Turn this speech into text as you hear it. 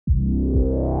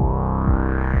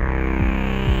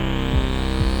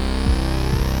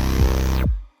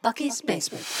Bucky's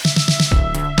Basement.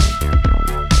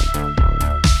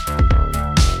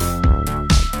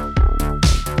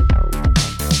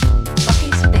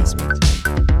 Bucky's Basement.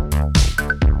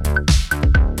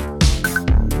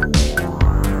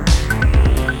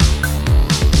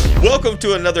 Welcome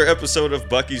to another episode of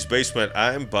Bucky's Basement.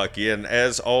 I'm Bucky, and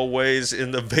as always,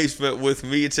 in the basement with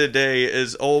me today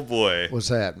is Old Boy. What's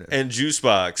happening? And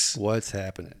Juicebox. What's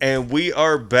happening? And we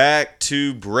are back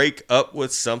to break up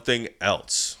with something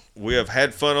else. We have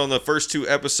had fun on the first two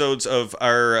episodes of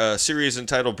our series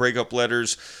entitled Breakup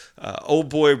Letters. Old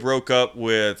Boy broke up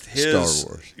with his...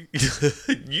 Star Wars.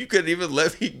 You couldn't even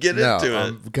let me get into it.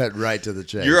 I'm cut right to the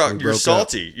chase. You're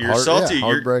salty. You're salty.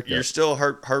 You're still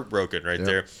heartbroken right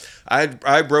there.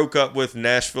 I broke up with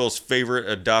Nashville's favorite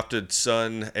adopted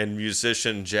son and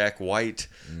musician, Jack White,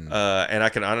 and I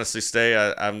can honestly say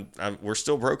we're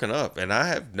still broken up, and I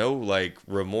have no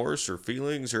remorse or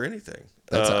feelings or anything.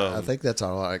 I think that's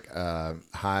our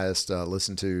highest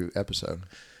listened to episode.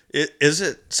 Is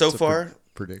it so far?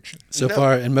 Prediction. So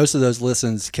far, and most of those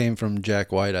listens came from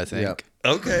Jack White, I think. Yep.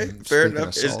 Okay, fair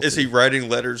enough. Is he writing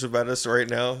letters about us right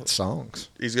now? Songs.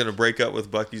 He's going to break up with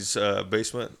Bucky's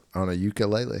basement? On a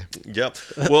ukulele. Yep.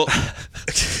 Well...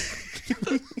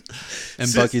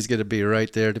 And Bucky's going to be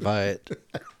right there to buy it.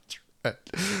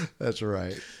 That's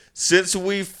right. Since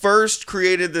we first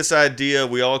created this idea,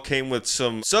 we all came with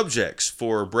some subjects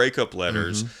for breakup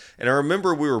letters. And I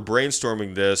remember we were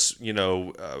brainstorming this,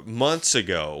 months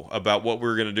ago about what we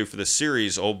were going to do for the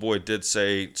series. Old Boy did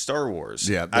say Star Wars.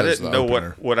 Yeah, I didn't know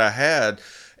what I had.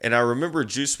 And I remember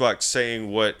Juicebox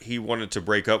saying what he wanted to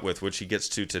break up with, which he gets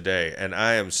to today. And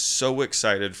I am so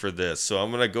excited for this. So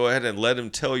I'm going to go ahead and let him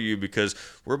tell you, because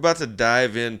we're about to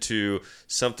dive into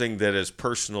something that is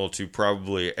personal to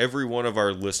probably every one of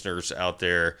our listeners out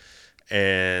there.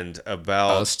 And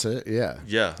about us too,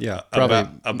 yeah,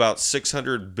 probably about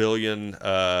 600 billion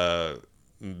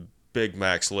Big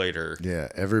Macs later. Yeah,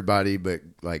 everybody but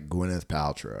Gwyneth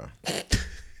Paltrow.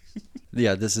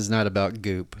 Yeah, this is not about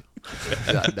Goop.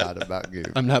 not about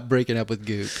Goop. I'm not breaking up with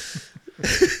Goop.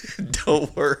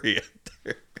 Don't worry.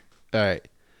 All right.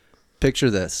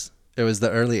 Picture this. It was the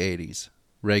early 80s.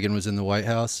 Reagan was in the White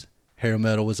House, hair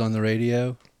metal was on the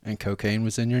radio, and cocaine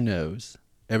was in your nose.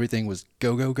 Everything was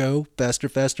go, go, go, faster,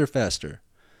 faster, faster.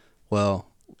 Well,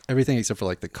 everything except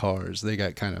for the cars. They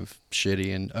got kind of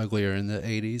shitty and uglier in the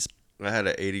 80s. I had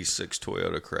an 86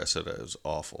 Toyota Cressida. It was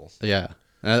awful. Yeah.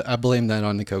 I blame that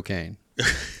on the cocaine.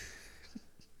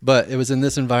 But it was in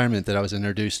this environment that I was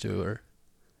introduced to her.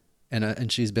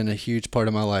 And she's been a huge part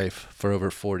of my life for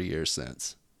over 40 years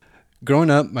since. Growing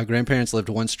up, my grandparents lived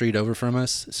one street over from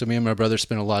us, so me and my brother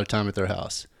spent a lot of time at their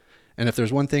house. And if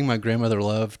there's one thing my grandmother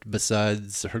loved,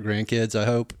 besides her grandkids, I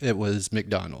hope, it was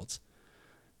McDonald's.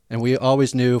 And we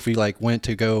always knew if we went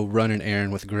to go run an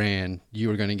errand with Gran, you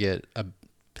were going to get a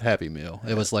Happy Meal.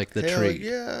 It was the treat.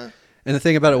 Yeah. And the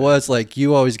thing about it was,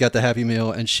 you always got the Happy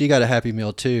Meal, and she got a Happy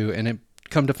Meal too. And it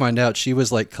come to find out, she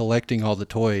was collecting all the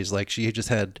toys. She just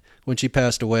had, when she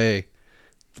passed away,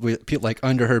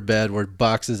 under her bed were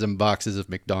boxes and boxes of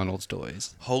McDonald's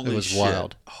toys. Holy it was shit.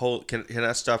 Wild. Can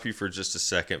I stop you for just a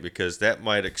second? Because that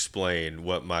might explain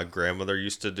what my grandmother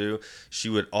used to do. She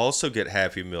would also get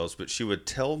Happy Meals, but she would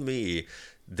tell me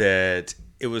that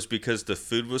it was because the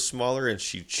food was smaller and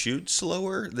she chewed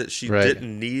slower, that she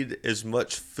didn't need as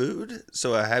much food,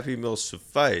 so a Happy Meal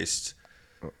sufficed.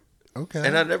 Okay.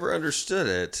 And I never understood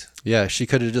it. Yeah, she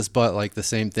could have just bought the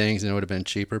same things and it would have been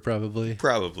cheaper probably.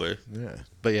 Probably. Yeah.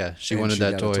 But yeah, she And wanted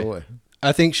that got a toy.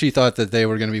 I think she thought that they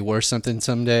were going to be worth something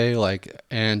someday.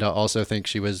 And I also think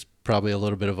she was probably a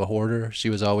little bit of a hoarder. She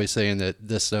was always saying that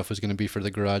this stuff was going to be for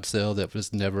the garage sale. That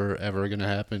was never, ever going to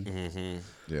happen.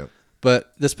 Mm-hmm. Yep.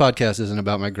 But this podcast isn't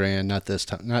about my gran, not this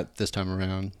time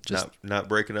around. Just not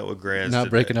breaking up with Gran. Not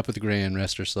breaking up with Gran,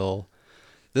 rest her soul.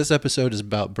 This episode is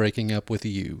about breaking up with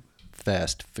you,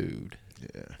 fast food.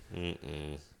 Yeah.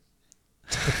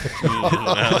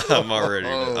 I'm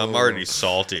already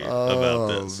salty about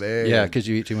this. Man. Yeah, because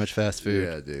you eat too much fast food.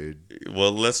 Yeah, dude.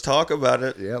 Well, let's talk about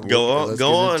it. Yeah, go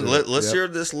on. Let's Yep. hear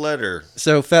this letter.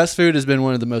 So fast food has been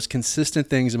one of the most consistent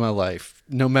things in my life.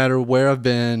 No matter where I've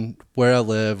been, where I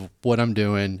live, what I'm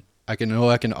doing, I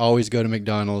can always go to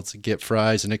McDonald's, get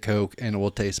fries and a Coke, and it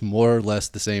will taste more or less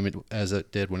the same as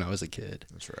it did when I was a kid.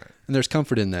 That's right. And there's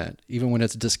comfort in that. Even when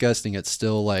it's disgusting, it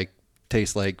still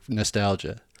tastes like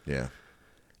nostalgia. Yeah.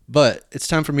 But it's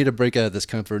time for me to break out of this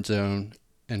comfort zone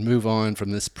and move on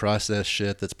from this processed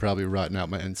shit that's probably rotting out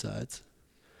my insides.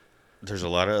 There's a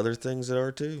lot of other things that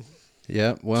are too.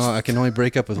 Yeah, well, I can only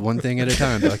break up with one thing at a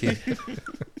time, Bucky.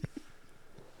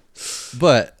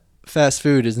 But fast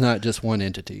food is not just one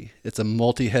entity. It's a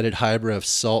multi-headed hybrid of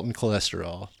salt and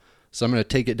cholesterol. So I'm going to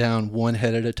take it down one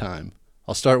head at a time.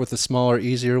 I'll start with the smaller,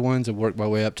 easier ones and work my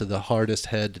way up to the hardest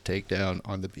head to take down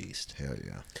on the beast. Hell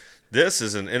yeah. This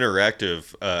is an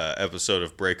interactive episode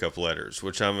of Breakup Letters,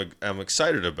 which I'm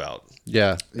excited about.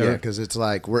 Yeah. Yeah, because it's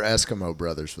like we're Eskimo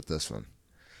brothers with this one.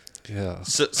 Yeah.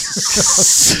 So,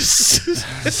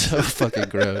 So fucking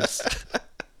gross.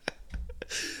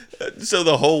 so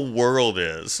the whole world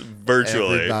is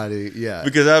virtually. Everybody, yeah.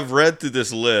 Because I've read through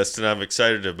this list and I'm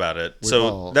excited about it.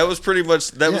 That was pretty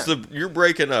much you're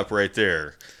breaking up right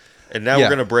there. And now we're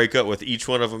going to break up with each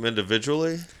one of them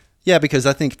individually. Yeah, because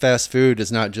I think fast food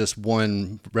is not just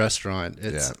one restaurant.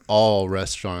 It's all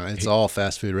restaurant. It's all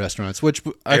fast food restaurants, which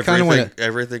I kind of want to...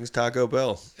 Everything's Taco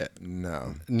Bell.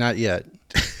 No. Not yet.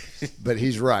 But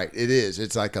he's right. It is.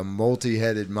 It's like a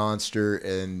multi-headed monster,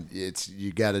 and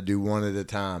you got to do one at a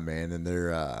time, man. And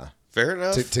they're... Fair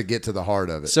enough. To get to the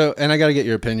heart of it. So, and I got to get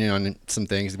your opinion on some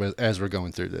things as we're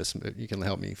going through this. You can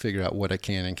help me figure out what I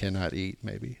can and cannot eat,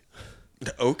 maybe.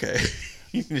 Okay.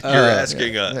 You're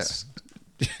asking us.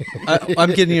 Yeah.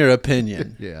 I'm getting your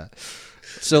opinion. Yeah.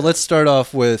 So let's start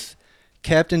off with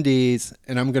Captain D's,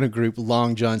 and I'm going to group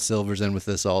Long John Silver's in with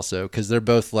this also, because they're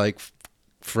both like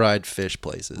fried fish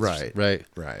places. Right.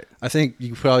 I think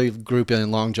you probably group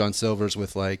in Long John Silver's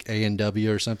with like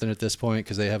A&W or something at this point,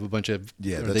 because they have a bunch of,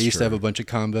 they used to have a bunch of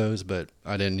combos, but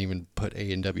I didn't even put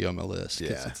A&W on my list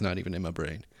because it's not even in my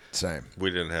brain. Same.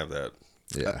 We didn't have that.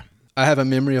 Yeah. I have a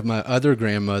memory of my other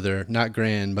grandmother, not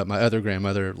but my other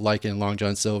grandmother liking Long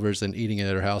John Silver's and eating it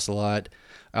at her house a lot.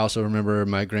 I also remember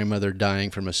my grandmother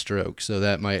dying from a stroke, so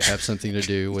that might have something to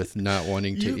do with not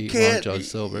wanting to eat Long John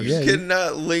Silver's. You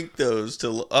cannot link those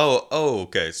to... Oh,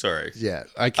 okay, sorry. Yeah.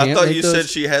 I thought you said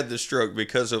she had the stroke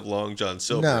because of Long John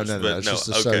Silver's. No, it's just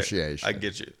association. I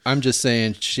get you. I'm just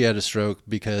saying she had a stroke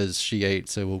because she ate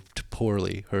so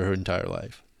poorly her entire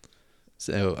life.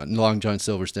 So Long John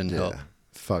Silver's didn't help.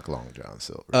 Fuck Long John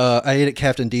Silver. I ate at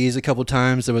Captain D's a couple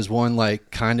times. There was one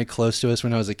like kind of close to us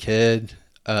when I was a kid.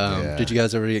 Did you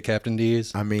guys ever eat at Captain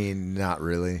D's? I mean, not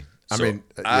really.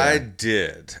 I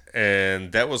did,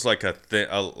 and that was like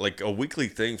like a weekly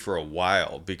thing for a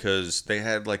while because they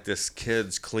had like this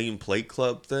kids clean plate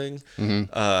club thing, and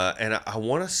I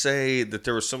want to say that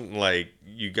there was something like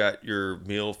you got your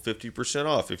meal 50%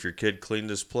 off if your kid cleaned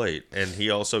his plate, and he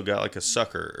also got like a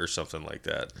sucker or something like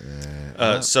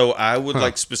that. So I would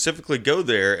like specifically go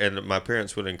there, and my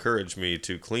parents would encourage me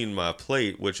to clean my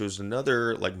plate, which was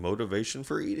another like motivation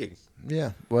for eating.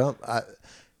 Yeah, well,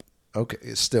 okay,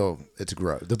 it's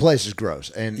gross. The place is gross.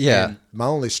 And my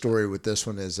only story with this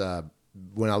one is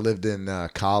when I lived in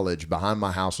college, behind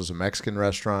my house was a Mexican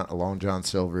restaurant, a Long John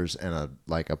Silver's, and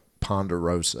a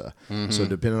Ponderosa. So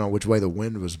depending on which way the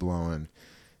wind was blowing,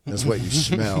 that's what you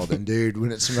smelled. And dude,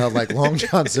 when it smelled like Long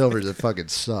John Silver's, it fucking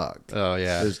sucked. Oh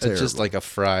yeah, it's just like a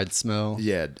fried smell.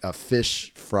 Yeah, a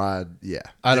fish fried. Yeah,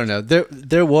 I don't know.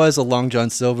 There was a Long John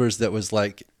Silver's that was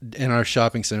like in our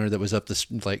shopping center that was up this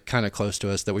like kind of close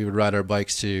to us that we would ride our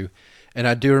bikes to. And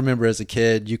I do remember as a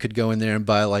kid, you could go in there and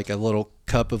buy like a little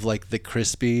cup of like the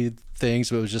crispy things,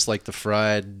 but it was just like the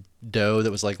fried dough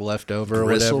that was like left over or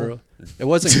whatever. It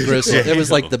wasn't gristle. It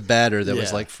was like the batter that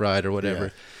was like fried or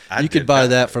whatever. You could buy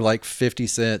that for like 50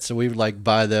 cents. So we would like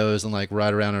buy those and like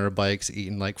ride around on our bikes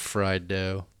eating like fried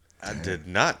dough. I did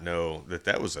not know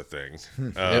that was a thing.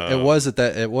 It was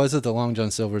at the Long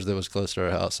John Silver's that was close to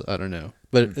our house. I don't know.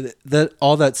 But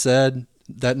all that said,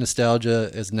 that nostalgia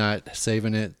is not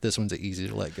saving it. This one's easy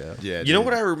to let go. Yeah. You know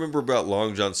what I remember about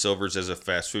Long John Silver's as a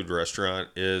fast food restaurant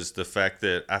is the fact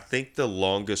that I think the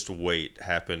longest wait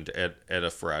happened at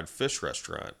a fried fish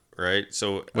restaurant, right?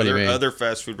 So other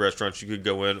fast food restaurants you could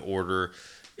go in, order.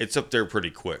 It's up there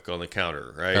pretty quick on the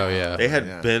counter, right? Oh, yeah. They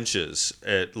had benches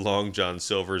at Long John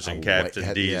Silver's and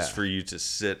Captain D's for you to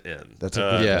sit in.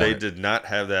 They did not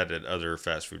have that at other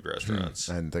fast food restaurants.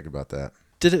 I didn't think about that.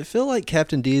 Did it feel like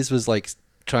Captain D's was like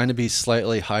trying to be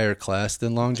slightly higher class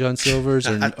than Long John Silver's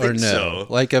or no? So.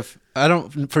 Like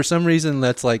for some reason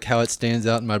that's like how it stands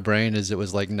out in my brain is it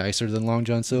was like nicer than Long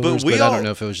John Silver's, but I don't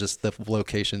know if it was just the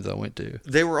locations I went to.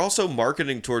 They were also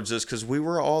marketing towards this because we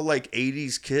were all like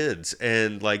 80s kids,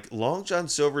 and like Long John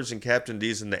Silver's and Captain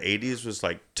D's in the 80s was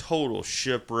like total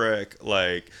shipwreck.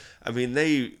 Like I mean,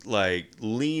 they like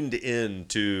leaned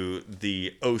into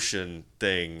the ocean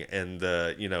thing and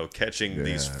the, catching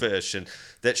these fish, and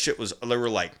that shit was, there were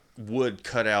like wood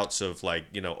cutouts of like,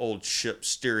 old ship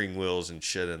steering wheels and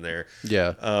shit in there.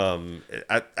 Yeah.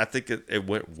 I think it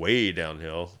went way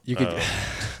downhill. You could,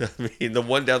 I mean, the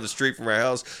one down the street from our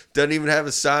house doesn't even have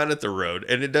a sign at the road,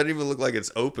 and it doesn't even look like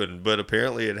it's open, but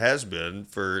apparently it has been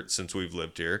since we've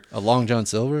lived here. a Long John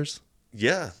Silver's.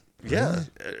 Yeah. Yeah.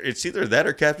 It's either that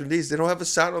or Captain D's. They don't have a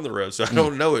sign on the road, so I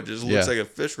don't know. It just looks like a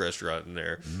fish restaurant in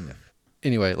there.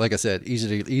 Anyway, like I said,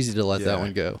 easy to let that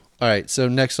one go. All right, so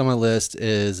next on my list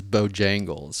is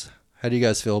Bojangles. How do you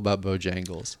guys feel about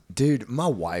Bojangles? Dude, my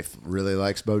wife really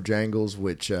likes Bojangles,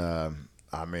 which, I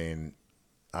mean,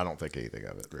 I don't think anything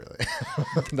of it, really.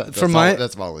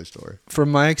 That's my only story. From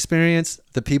my experience,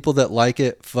 the people that like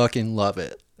it fucking love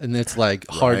it. And it's like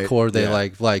hardcore. They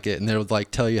like it, and they'll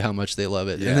like tell you how much they love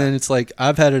it. Yeah. And then it's like,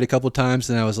 I've had it a couple times,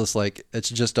 and I was just like, it's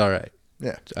just all right.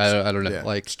 Yeah, I don't know. Yeah,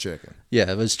 like it's chicken.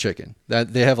 Yeah, it was chicken.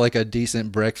 That they have like a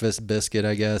decent breakfast biscuit,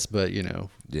 I guess, but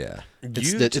yeah,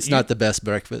 it's not the best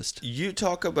breakfast. You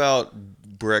talk about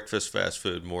breakfast fast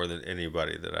food more than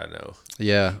anybody that I know.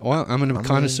 Yeah, well, I'm a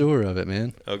connoisseur of it,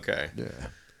 man. Okay.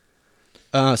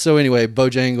 Yeah. So anyway,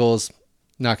 Bojangles,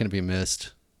 not going to be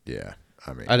missed. Yeah.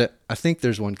 I mean, I think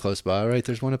there's one close by, right?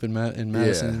 There's one up in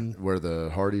Madison. Yeah, where the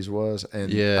Hardee's was.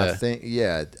 And I think,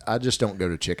 I just don't go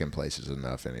to chicken places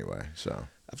enough anyway. So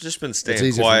I've just been it's staying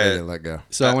easy quiet. for me to let go.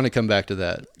 So I want to come back to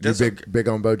that. You big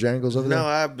on Bojangles over there? No,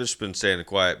 I've just been staying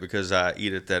quiet because I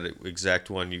eat at that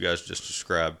exact one you guys just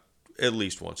described at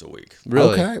least once a week.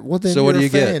 Really? Okay. Well, then so what do you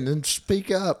get? get? Then speak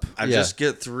up. I just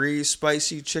get 3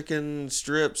 spicy chicken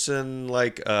strips and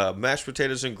like mashed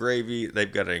potatoes and gravy.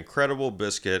 They've got an incredible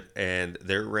biscuit, and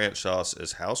their ranch sauce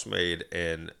is house made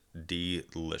and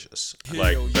delicious.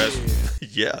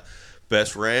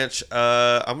 Best ranch.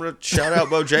 I'm gonna shout out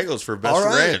Bojangles for best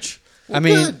ranch. Well, I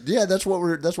mean, good. Yeah, that's what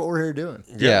we're here doing.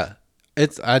 Yeah.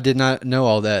 I did not know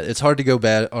all that. It's hard to go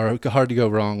bad or hard to go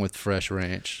wrong with fresh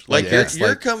ranch.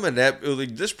 You're coming at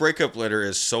this breakup letter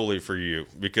is solely for you,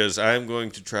 because I'm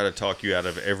going to try to talk you out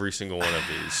of every single one of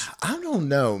these. I don't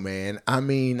know, man. I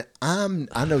mean, I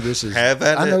know this is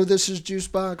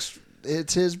Juicebox.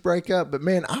 It's his breakup, but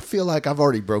man, I feel like I've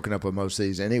already broken up with most of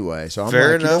these anyway. So I'm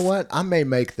Fair like, enough. You know what? I may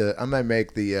make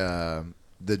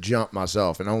the jump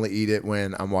myself and only eat it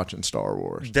when I'm watching Star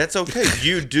Wars. That's okay.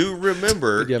 You do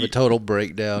remember. You have a total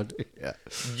breakdown. Yeah.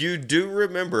 You do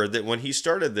remember that when he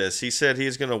started this, he said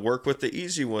he's going to work with the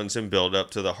easy ones and build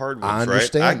up to the hard ones, I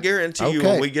understand. right? I guarantee you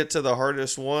when we get to the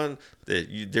hardest one,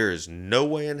 that there is no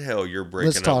way in hell you're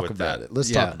breaking up with that.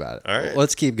 Let's talk about it. All right.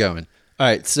 Let's keep going. All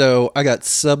right, so I got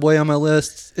Subway on my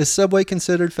list. Is Subway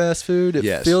considered fast food?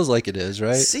 It feels like it is,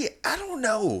 right? See, I don't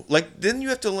know. Like, then you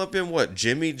have to lump in what,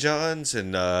 Jimmy John's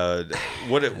and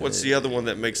what's the other one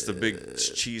that makes the big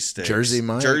cheesesteaks?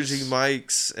 Jersey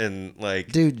Mike's and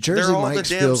like, dude, Jersey Mike's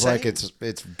feels same. like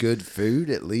it's good food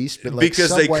at least, but like because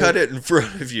Subway, they cut it in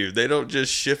front of you. They don't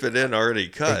just ship it in already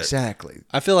cut. Exactly.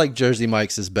 I feel like Jersey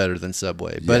Mike's is better than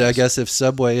Subway, but I guess if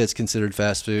Subway is considered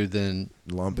fast food, then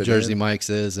Jersey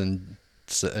Mike's is and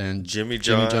Jimmy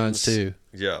John's too.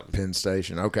 Yeah. Penn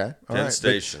Station. Okay. Penn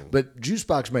Station. But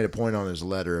Juicebox made a point on his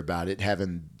letter about it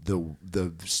having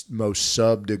the most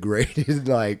sub-degraded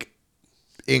like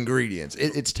ingredients.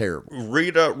 It's terrible.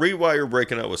 Read why you're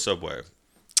breaking up with Subway.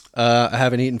 I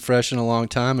haven't eaten fresh in a long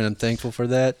time, and I'm thankful for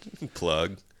that.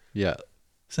 Plug. Yeah.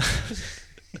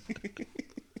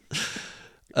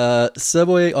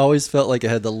 Subway always felt like it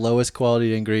had the lowest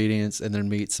quality ingredients, and their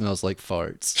meat smells like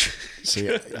farts. See,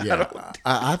 yeah,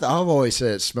 I've always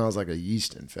said it smells like a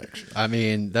yeast infection. I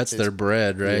mean, that's their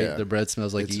bread, right? Yeah. Their bread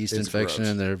smells like yeast infection, gross.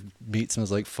 and their meat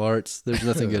smells like farts. There's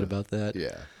nothing good about that.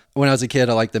 Yeah. When I was a kid,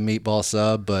 I liked the meatball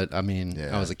sub, but I mean,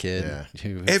 I was a kid.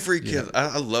 Yeah. Every kid,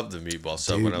 I loved the meatball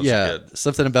sub when I was a kid.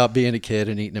 Something about being a kid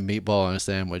and eating a meatball on a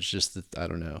sandwich, I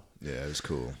don't know. Yeah, it was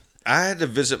cool. I had to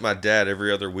visit my dad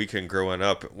every other weekend growing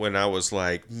up when I was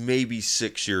like maybe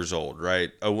 6 years old,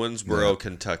 right? Owensboro,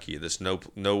 Kentucky, this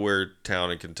nowhere town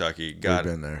in Kentucky. We've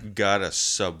been there. Got a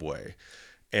Subway.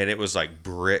 And it was like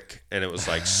brick, and it was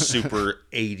like super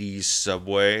 80s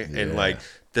Subway. Yeah. And like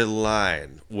the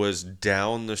line was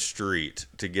down the street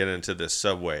to get into this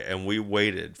Subway, and we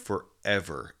waited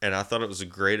forever. And I thought it was the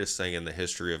greatest thing in the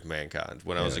history of mankind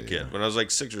when I was a kid. When I was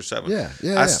like 6 or 7.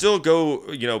 I still go,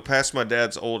 past my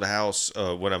dad's old house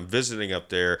when I'm visiting up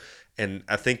there. And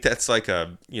I think that's like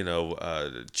a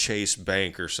Chase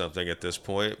Bank or something at this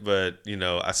point. But,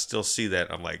 I still see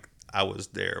that. I'm like, I was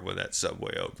there when that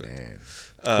Subway opened. Man.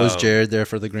 Was Jared there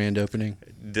for the grand opening?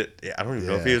 I don't even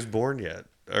know if he was born yet.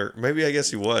 Or maybe I guess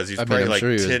he was. He's probably I'm like sure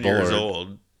he was 10 years bored.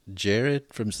 old. Jared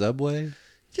from Subway.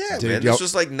 Yeah, Dude, man. This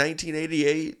was like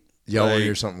 1988. Y'all want to Like,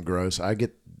 hear something gross? I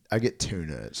get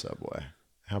tuna at Subway.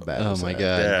 How bad Oh is my that?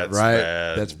 God. That's right?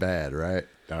 bad. That's bad, right?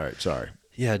 All right, sorry.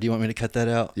 Yeah, do you want me to cut that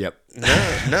out? Yep.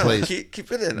 No, Please.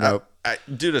 keep it in. Nope.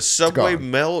 Dude, a Subway gone.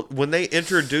 melt when they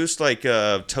introduced like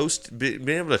being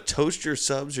able to toast your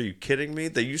subs. Are you kidding me?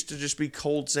 They used to just be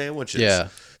cold sandwiches. Yeah.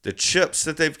 The chips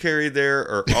that they've carried there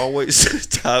are always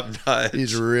top notch.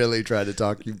 He's really trying to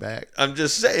talk you back. I'm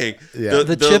just saying. Yeah.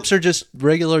 The chips are just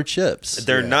regular chips.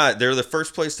 They're not. They're the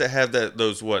first place to have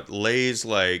those Lay's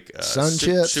like Sun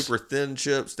chips? super thin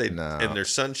chips. And their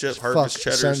Sun chip Fuck, harvest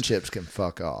cheddars. Sun chips can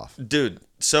fuck off. Dude,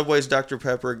 Subway's Dr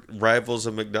Pepper rivals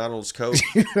a McDonald's Coke.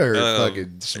 You're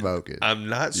fucking smoking. I'm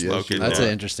not you smoking. That's that.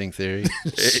 an interesting theory.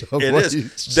 It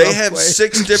is. They have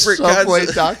 6 different Subway kinds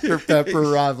of... Dr. Pepper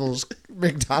rivals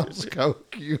McDonald's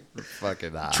Coke. You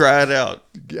fucking high. Try it out.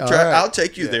 All right. I'll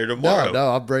take you there tomorrow. No,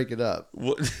 I'll break it up.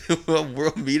 We'll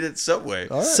meet at Subway.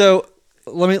 All right. So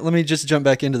let me just jump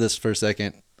back into this for a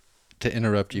second to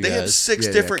interrupt you They have guys. 6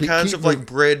 Yeah, different Keep kinds of like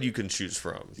moving. bread you can choose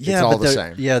from. Yeah, all but the they're-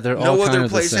 same. Yeah, they're all No kind other of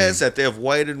the place same. has that. They have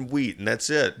white and wheat, and that's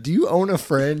it. Do you own a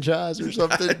franchise or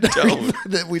something I don't.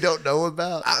 that we don't know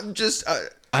about? I'm just...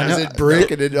 I know. Is it Brick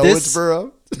and in This-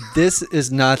 Owensboro? This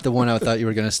is not the one I thought you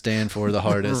were going to stand for the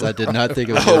hardest. I did not think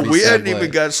it was going Oh, to be we Subway. hadn't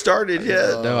even got started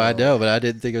yet. No, I know, but I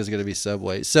didn't think it was going to be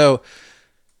Subway. So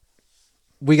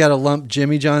we got to lump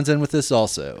Jimmy John's in with this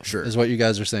also. Sure. Is what you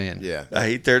guys are saying. Yeah. I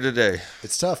ate there today.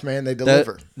 It's tough, man. They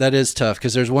deliver. That is tough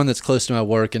because there's one that's close to my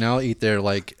work, and I'll eat there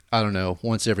like, I don't know,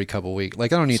 once every couple weeks.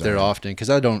 Like, I don't eat there often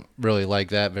because I don't really like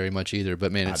that very much either.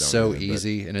 But, man, it's don't so either, but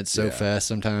easy and it's so yeah. fast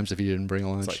sometimes if you didn't bring a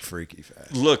lunch. It's like freaky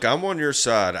fast. Look, I'm on your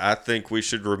side. I think we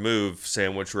should remove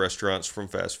sandwich restaurants from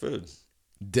fast food.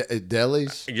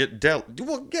 Delis?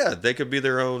 Well, yeah, they could be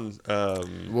their own. Well,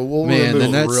 we'll Man, then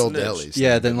remove that's- real delis.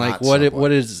 Yeah, then then like not what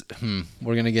Subway. is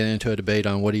we're gonna get into a debate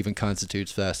on what even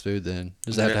constitutes fast food. Then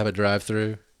does it have to have a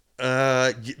drive-through?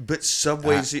 But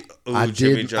Subway's. I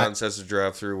Jimmy did- John's has a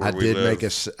drive-through where I we did live. make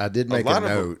a lot of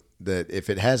them- note that if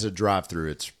it has a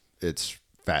drive-through, it's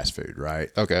fast food,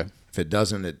 right? Okay. If it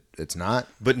doesn't, it's not.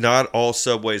 But not all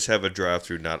Subways have a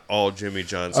drive-through. Not all Jimmy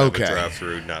John's have Okay. a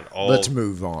drive-through. Not all. Let's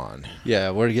move on.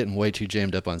 Yeah, we're getting way too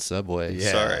jammed up on Subway.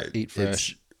 Yeah. Sorry. Eat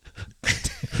fresh.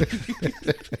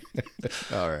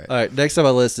 All right. All right, next on my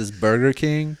list is Burger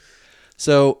King.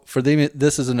 So for them,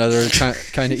 this is another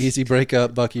kind of easy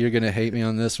breakup. Bucky, you're gonna hate me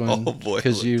on this one. Oh, boy,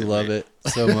 because you look at love me. it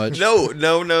so much. No.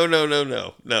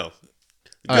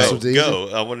 Go, right, so it's easy? go.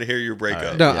 I want to hear your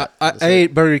breakup. No, Yeah, I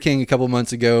ate Burger King a couple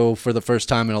months ago for the first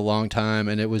time in a long time,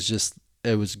 and it was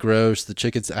gross.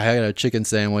 I had a chicken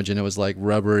sandwich, and it was like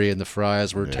rubbery, and the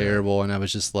fries were terrible, and I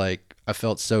was just like, I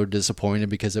felt so disappointed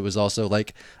because it was also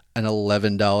like an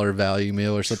 $11 value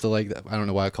meal or something like that. I don't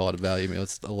know why I call it a value meal.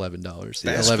 It's $11.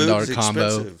 Fast $11 food's combo.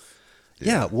 expensive.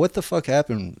 Yeah, what the fuck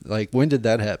happened? Like, when did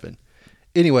that happen?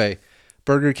 Anyway,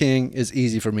 Burger King is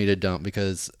easy for me to dump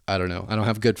because I don't know. I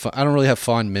don't really have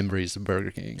fond memories of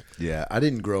Burger King. Yeah, I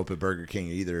didn't grow up at Burger King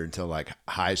either until like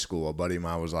high school. A buddy of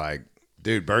mine was like,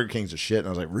 "Dude, Burger King's a shit," and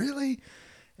I was like, "Really?"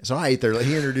 And so I ate there.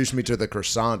 He introduced me to the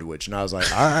croissant sandwich, and I was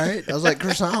like, "All right." I was like,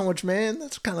 "Croissant sandwich, man,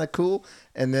 that's kind of cool."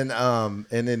 And then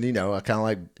you know, I kind of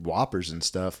like Whoppers and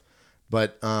stuff,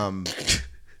 but I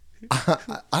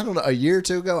don't know. A year or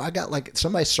two ago, I got like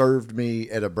somebody served me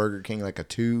at a Burger King like a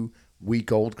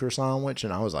 2-week-old croissant sandwich,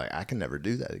 and I was like, I can never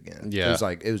do that again. Yeah.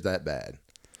 it was that bad.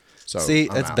 So See,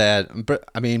 I'm that's out. bad.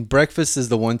 I mean, breakfast is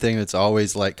the one thing that's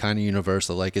always like kind of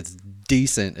universal. Like, it's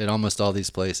decent at almost all these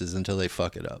places until they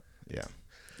fuck it up. Yeah,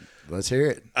 let's hear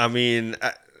it. I mean,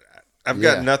 I've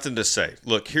Yeah. got nothing to say.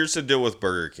 Look, here's the deal with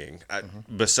Burger King.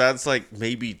 Besides, like,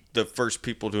 maybe the first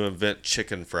people to invent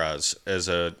chicken fries as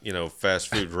a, fast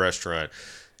food restaurant,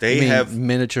 they You mean have...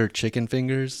 miniature chicken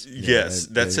fingers. Yes,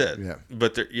 that's it. yeah.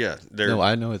 But they're... No,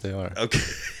 I know what they are. Okay,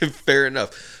 fair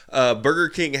enough. Burger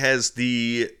King has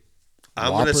I'm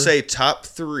going Whopper? to say top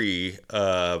 3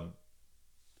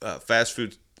 fast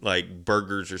food, like,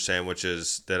 burgers or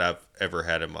sandwiches that I've ever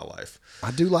had in my life. I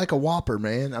do like a Whopper,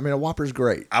 man. I mean, a Whopper's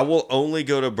great. I will only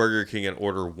go to Burger King and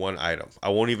order one item. I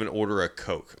won't even order a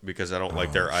Coke because I don't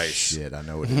like their ice. Shit, I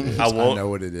know what it is. I won't- know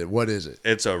what it is. What is it?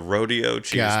 It's a rodeo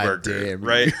cheeseburger, damn.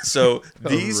 right? So A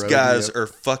these rodeo. guys are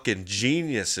fucking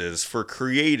geniuses for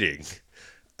creating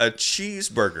a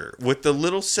cheeseburger with the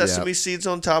little sesame Yep. seeds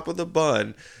on top of the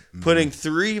bun, putting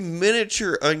 3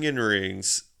 miniature onion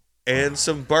rings and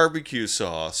some barbecue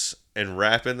sauce and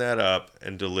wrapping that up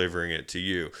and delivering it to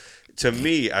you. To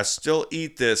me, I still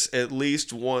eat this at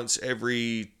least once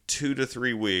every 2 to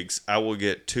 3 weeks, I will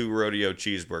get 2 rodeo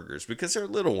cheeseburgers because they're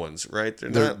little ones, right?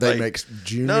 They make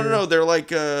junior. No. They're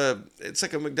like it's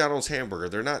like a McDonald's hamburger.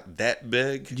 They're not that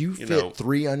big. You fit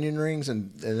 3 onion rings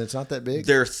and it's not that big.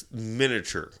 They're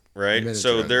miniature, right? Miniature,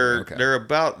 so okay. they're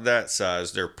about that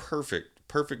size. They're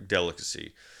perfect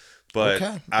delicacy. But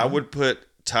Okay. I would put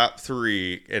top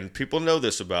 3, and people know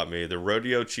this about me, the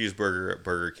rodeo cheeseburger at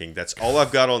Burger King. That's all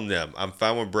I've got on them. I'm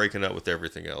fine with breaking up with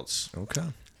everything else. Okay.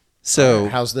 So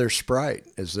how's their Sprite?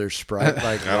 Is their Sprite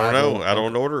like? I don't know. I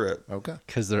don't order it. Okay.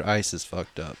 because their ice is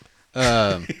fucked up.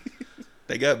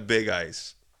 They got big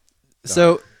ice.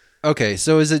 So, okay,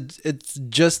 so it's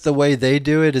just the way they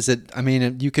do it? Is it, I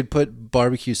mean, you could put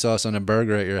barbecue sauce on a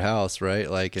burger at your house, right?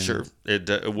 Like, Sure.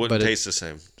 It wouldn't taste the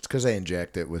same. It's because they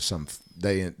inject it with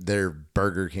their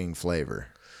Burger King flavor.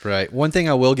 Right. One thing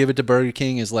I will give it to Burger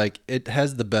King is like it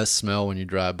has the best smell when you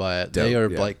drive by it. They are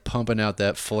like pumping out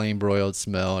that flame broiled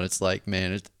smell, and it's like,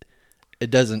 man,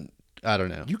 it doesn't. I don't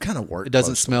know. You kind of work. It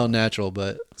doesn't smell natural,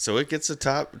 but So it gets a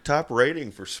top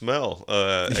rating for smell.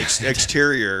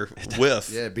 Exterior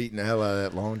whiff. Yeah, beating the hell out of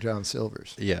that Long John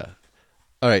Silver's. yeah.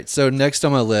 All right. So next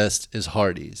on my list is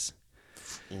Hardee's.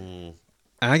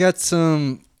 I got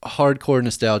some hardcore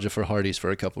nostalgia for Hardee's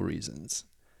for a couple reasons.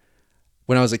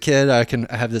 When I was a kid, I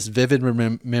have this vivid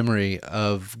memory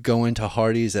of going to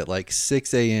Hardee's at like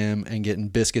 6 a.m. and getting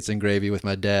biscuits and gravy with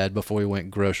my dad before we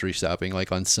went grocery shopping,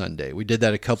 like on Sunday. We did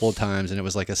that a couple of times, and it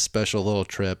was like a special little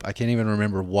trip. I can't even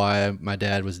remember why my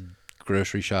dad was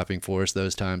grocery shopping for us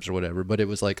those times or whatever, but it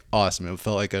was like awesome. It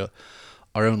felt like our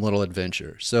own little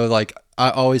adventure. So like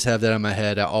I always have that in my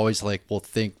head. I always like will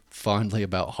think fondly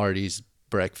about Hardee's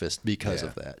breakfast because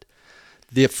of that.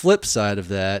 The flip side of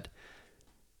that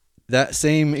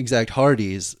same exact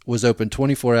Hardee's was open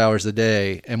 24 hours a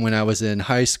day. And when I was in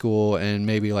high school and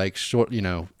maybe like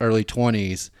early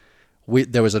 20s,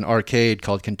 there was an arcade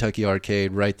called Kentucky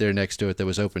Arcade right there next to it that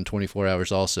was open 24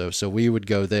 hours also. So we would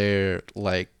go there,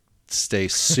 like stay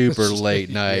super late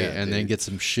night and then get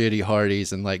some shitty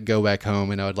Hardee's and like go back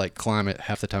home. And I would like climb it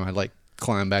half the time. I'd like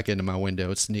climb back into my window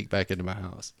and sneak back into my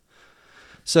house.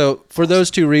 So for those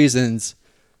two reasons,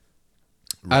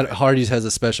 Hardee's has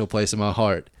a special place in my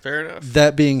heart. Fair enough.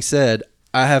 That being said,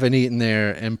 I haven't eaten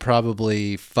there in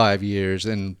probably 5 years,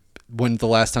 and when the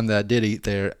last time that I did eat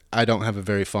there, I don't have a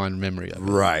very fond memory of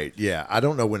it. Right. Yeah. I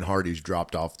don't know when Hardee's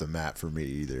dropped off the map for me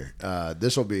either.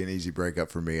 This will be an easy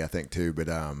breakup for me, I think, too. But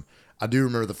I do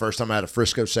remember the first time I had a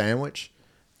Frisco sandwich.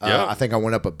 I think I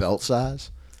went up a belt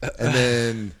size. And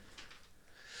then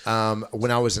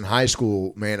when I was in high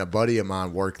school, man, a buddy of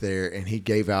mine worked there, and he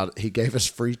gave us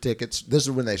free tickets. This is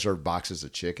when they served boxes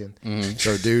of chicken. Mm-hmm.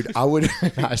 So, dude, I would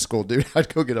in high school, dude,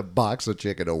 I'd go get a box of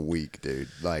chicken a week, dude.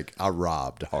 Like I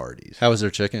robbed Hardee's. How was their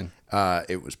chicken?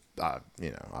 It was, I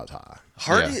was high.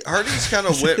 Hardee's kind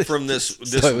of went from this.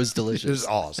 So it was delicious. It was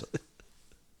awesome.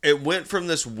 It went from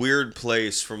this weird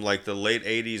place from like the late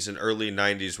 80s and early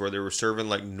 90s where they were serving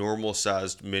like normal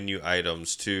sized menu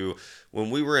items to when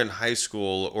we were in high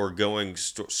school or going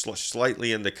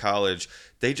slightly into college,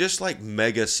 they just like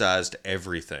mega sized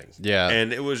everything. Yeah.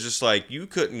 And it was just like you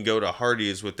couldn't go to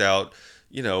Hardee's without,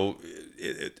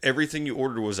 everything you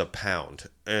ordered was a pound.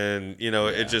 And,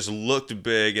 it just looked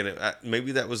big, and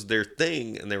maybe that was their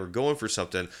thing and they were going for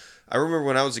something. I remember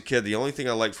when I was a kid, the only thing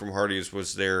I liked from Hardee's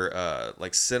was their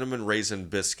like cinnamon raisin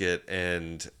biscuit,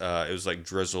 and it was like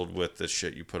drizzled with the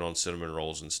shit you put on cinnamon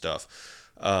rolls and stuff.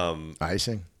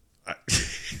 Icing.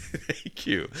 Thank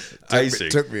you. Icing.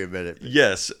 It took me a minute.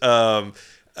 Yes.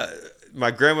 My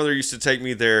grandmother used to take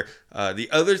me there. The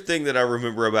other thing that I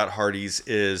remember about Hardee's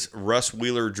is Russ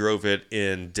Wheeler drove it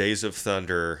in Days of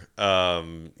Thunder,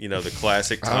 the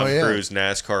classic Tom Cruise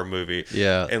NASCAR movie.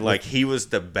 Yeah. And like he was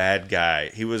the bad guy.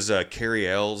 He was Carrie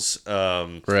Ells.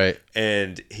 Right.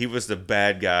 And he was the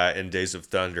bad guy in Days of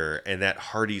Thunder. And that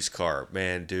Hardee's car,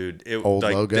 man, dude. Old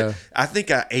logo. I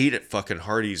think I ate at fucking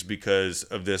Hardee's because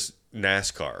of this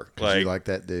NASCAR. You like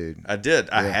that dude. I did.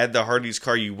 Yeah. I had the Hardee's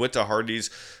car. You went to Hardee's.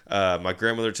 My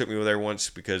grandmother took me there once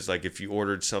because like if you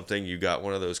ordered something, you got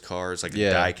one of those cars, like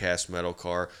a die-cast metal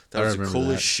car. That was the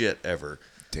coolest shit ever.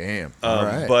 Damn. All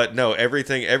right. But no,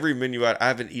 every menu I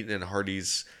haven't eaten in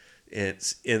Hardee's.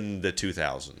 It's in the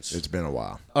 2000s. It's been a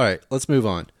while. All right, let's move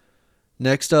on.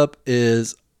 Next up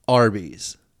is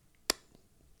Arby's.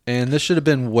 And this should have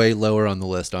been way lower on the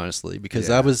list, honestly, because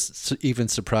I was even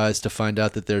surprised to find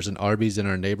out that there's an Arby's in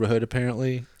our neighborhood,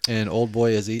 apparently. And old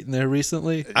boy has eaten there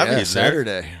recently.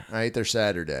 Saturday. I ate there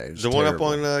Saturday. The one up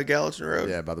on Gallatin Road?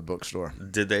 Yeah, by the bookstore.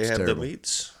 Did they have the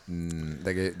meats?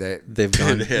 They've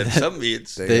gone. They had some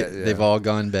meats. They've all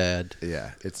gone bad.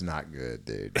 Yeah, it's not good,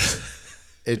 dude.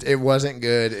 It wasn't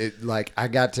good. It like I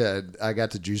got to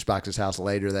Juicebox's house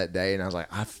later that day, and I was like,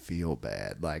 I feel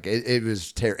bad. Like it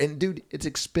was terrible. And dude, it's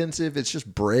expensive. It's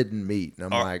just bread and meat.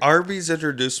 And I'm like, Arby's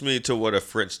introduced me to what a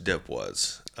French dip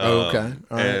was. Okay,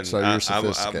 all right. And So you're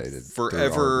sophisticated. I'm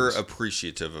forever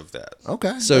appreciative of that.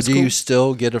 Okay. So that's do cool. you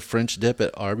still get a French dip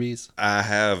at Arby's? I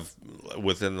have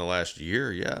within the last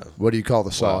year, yeah. What do you call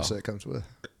the sauce that comes with?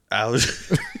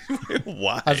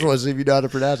 Why? I just want to see if you know how to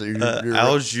pronounce it.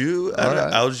 Au jus? All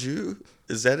right. Au jus?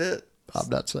 Is that it? I'm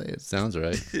not saying. Sounds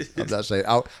right. I'm not saying.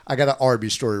 I got an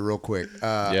Arby's story real quick.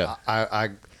 Yeah.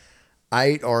 I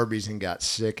ate Arby's and got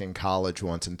sick in college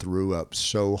once and threw up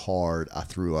so hard I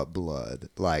threw up blood.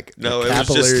 Like No, the it was just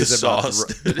the capillaries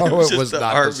sauce. about No, it was was the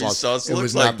not Arby's the sauce. sauce. It Looked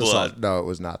was like not the sauce. blood. No, it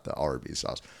was not the Arby's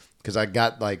sauce. Because I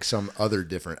got like some other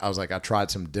different. I was like, I tried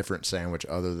some different sandwich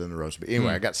other than the roast beef.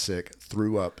 Anyway, I got sick,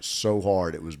 threw up so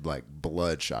hard it was like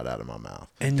blood shot out of my mouth.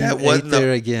 And That you wasn't ate the-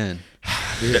 there again.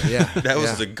 Dude, yeah, That was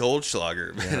yeah. the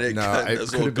Goldschlager, man. Yeah, It no, got it those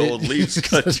could've little gold been- leaves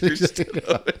cut your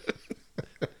stomach.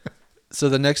 So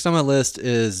the next on my list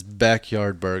is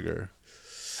Backyard Burger.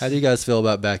 How do you guys feel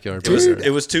about Backyard Burger? It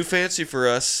was too fancy for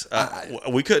us.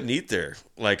 We couldn't eat there.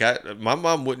 Like my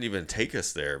mom wouldn't even take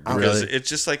us there because Really? it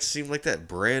just like seemed like that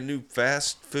brand new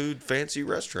fast food fancy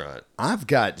restaurant. I've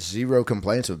got zero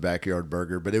complaints with Backyard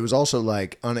Burger, but it was also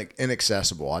like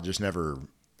inaccessible. I just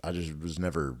was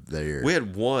never there. We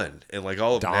had one in like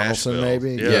all of Donaldson, Nashville.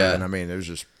 maybe. Yeah. And I mean, it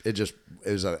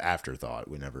was an afterthought.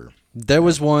 We never. There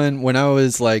was one when I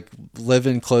was like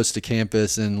living close to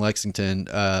campus in Lexington.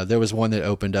 There was one that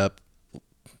opened up.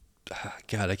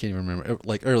 God, I can't even remember.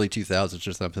 Like early 2000s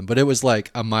or something. But it was like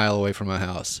a mile away from my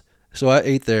house. So I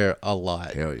ate there a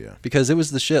lot. Hell yeah. Because it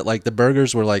was the shit. Like the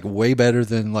burgers were like way better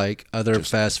than like other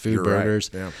fast food you're right. burgers.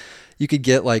 Yeah. You could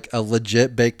get like a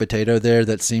legit baked potato there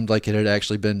that seemed like it had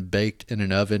actually been baked in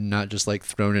an oven, not just like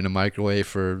thrown in a microwave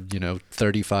for,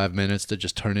 35 minutes to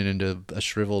just turn it into a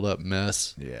shriveled up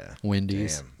mess. Yeah.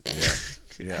 Wendy's. Damn. Yeah.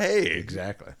 Yeah. Hey,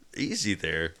 Exactly. easy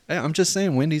there. Hey, I'm just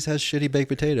saying Wendy's has shitty baked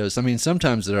potatoes. I mean,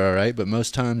 sometimes they're all right, but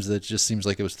most times it just seems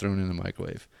like it was thrown in the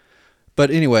microwave. But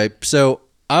anyway, so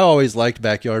I always liked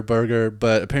Backyard Burger,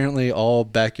 but apparently all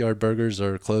Backyard Burgers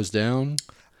are closed down.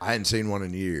 I hadn't seen one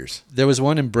in years. There was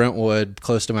one in Brentwood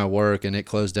close to my work, and it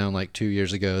closed down like 2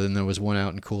 years ago. Then there was one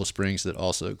out in Cool Springs that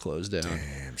also closed down.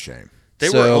 Damn shame. They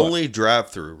So- were only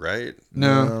drive-through, right?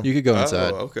 No, you could go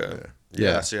inside. Oh, okay. Yeah.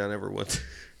 Yeah. See, I never went.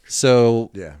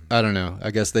 So Yeah. I don't know. I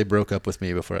guess they broke up with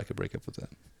me before I could break up with them.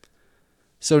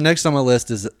 So next on my list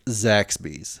is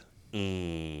Zaxby's.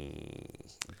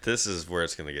 This is where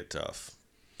it's gonna get tough.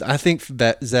 I think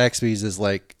Zaxby's is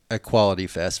like a quality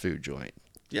fast food joint.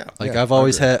 Yeah. Like Yeah, I've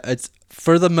always I had, it's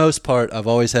for the most part, I've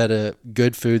always had a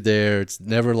good food there. It's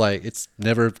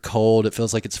never cold. It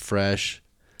feels like it's fresh.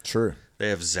 True. They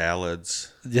have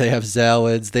salads. They have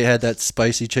salads. They had that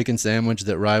spicy chicken sandwich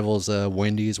that rivals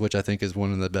Wendy's, which I think is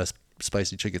one of the best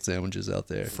spicy chicken sandwiches out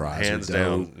there. Fries Hands are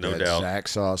dope. down, no That doubt. Zax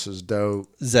sauce is dope.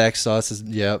 Zax sauce is,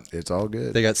 yep. It's all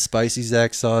good. They got spicy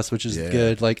Zax sauce, which is Yeah.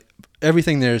 good. Like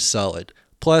everything there is solid.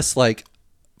 Plus, like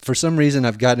for some reason,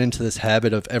 I've gotten into this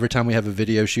habit of every time we have a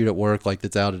video shoot at work, like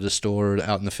that's out at a store, or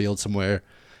out in the field somewhere.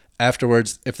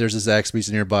 Afterwards, if there's a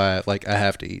Zaxby's nearby, like I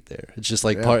have to eat there. It's just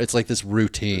like it's like this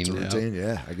routine. It's a now. routine.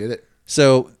 Yeah, I get it.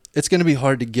 So it's going to be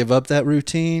hard to give up that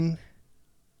routine,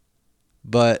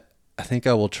 but I think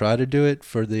I will try to do it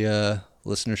for the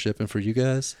listenership and for you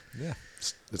guys. Yeah,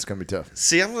 it's gonna be tough.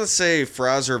 See, I'm gonna say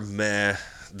fries are meh.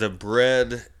 The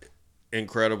bread,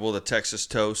 incredible. The Texas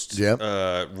toast, Yep.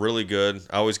 really good.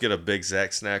 I always get a big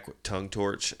Zax snack with tongue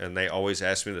torch, and they always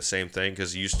ask me the same thing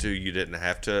because used to you didn't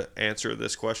have to answer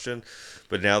this question,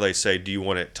 but now they say, do you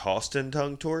want it tossed in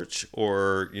tongue torch,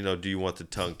 or do you want the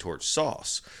tongue torch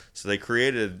sauce? So they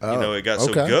created, it got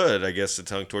so okay. good. I guess the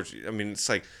tongue torch. I mean, it's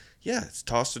like, yeah, it's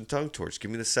tossed in tongue torch.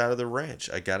 Give me the side of the ranch.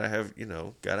 I gotta have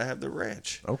the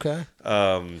ranch. Okay.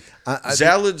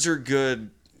 Salads are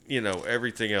good.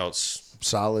 Everything else.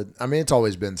 Solid. I mean, it's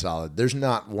always been solid. There's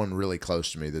not one really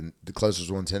close to me. The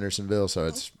closest one's Hendersonville, so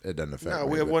it doesn't affect me. No,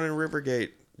 we have but- one in Rivergate,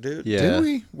 dude. Yeah. Do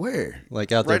we? Where?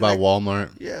 Like out there Right by next- Walmart.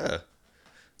 Yeah.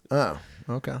 Oh,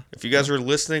 okay. If you guys are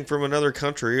listening from another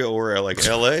country or like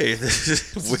LA,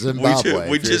 Zimbabwe.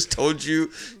 we just told you,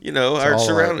 our All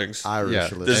surroundings. Irish Yeah.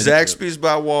 The relationship. Zaxby's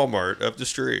by Walmart up the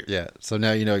street. Yeah. So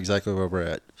now you know exactly where we're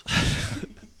at.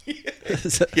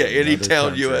 Yeah, any Another town,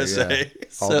 country, USA. yeah.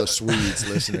 All So- the Swedes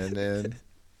listening in.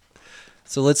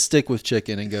 So let's stick with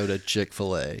chicken and go to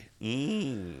Chick-fil-A.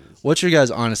 What's your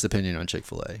guys' honest opinion on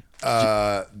Chick-fil-A?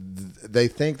 They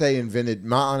think they invented.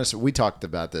 We talked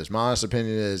about this. My honest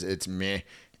opinion is it's meh.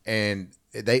 and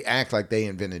they act like they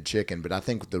invented chicken, but I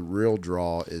think the real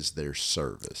draw is their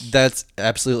service. That's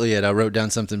absolutely it. I wrote down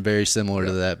something very similar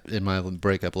to that in my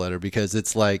breakup letter, because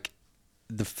it's like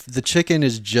the chicken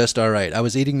is just all right. I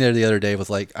was eating there the other day with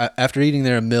after eating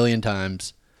there a million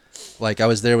times, like I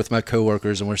was there with my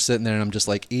coworkers and we're sitting there and I'm just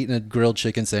like eating a grilled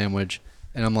chicken sandwich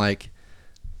and I'm like,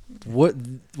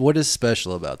 what is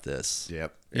special about this?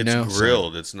 Yep. It's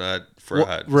grilled. It's not fried.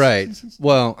 Well, right.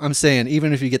 Well, I'm saying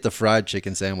even if you get the fried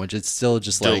chicken sandwich, it's still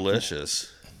just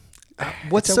delicious.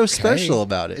 What's It's so okay. special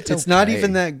about it? It's not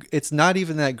even that. It's not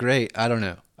even that great. I don't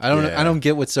know. I don't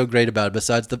get what's so great about it.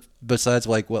 Besides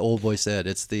like what Old Boy said,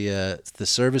 it's the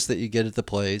service that you get at the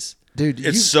place. Dude,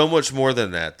 It's so much more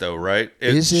than that, though, right?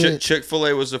 Is it?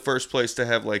 Chick-fil-A was the first place to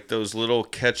have like those little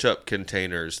ketchup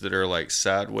containers that are like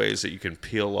sideways that you can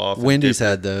peel off. Wendy's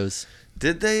had those.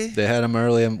 Did they? They had them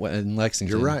early in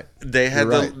Lexington. You're right. They had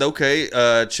You're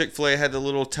right. Chick-fil-A had the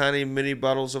little tiny mini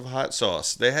bottles of hot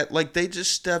sauce. They had they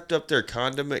just stepped up their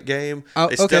condiment game.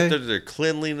 They stepped up their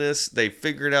cleanliness. They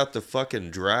figured out the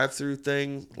fucking drive-through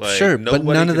thing. Like, sure, but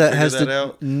none of that has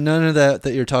none of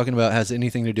that you're talking about has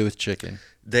anything to do with chicken.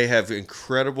 They have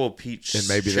incredible peach And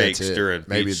maybe shakes that's it. during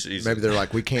maybe, peach season. maybe they're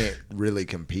like, we can't really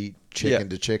compete chicken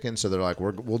to chicken, so they're like,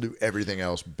 we'll do everything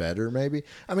else better. Maybe.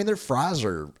 I mean, their fries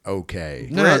are okay.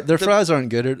 No, their fries aren't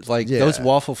good. Those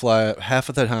waffle fry, half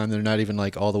of the time they're not even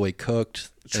like all the way cooked.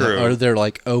 True. Or they're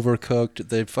like overcooked.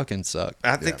 They fucking suck.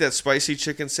 I think that spicy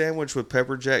chicken sandwich with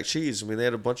pepper jack cheese. I mean, they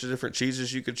had a bunch of different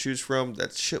cheeses you could choose from.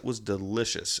 That shit was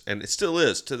delicious, and it still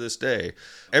is to this day.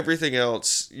 Everything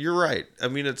else, you're right. I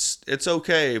mean, it's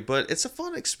okay, but it's a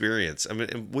fun experience. I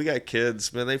mean, we got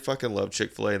kids, man. They fucking love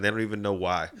Chick-fil-A, and they don't even know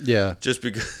why. Yeah. Just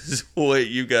because what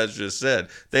you guys just said,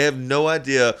 they have no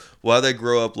idea why they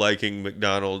grow up liking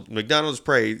McDonald's. McDonald's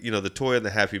probably, the toy and the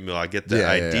Happy Meal. I get the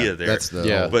idea there. That's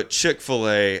the But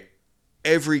Chick-fil-A.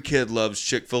 Every kid loves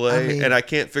Chick-fil-A, and I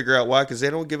can't figure out why, because they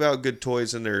don't give out good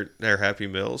toys in their Happy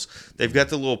Meals. They've got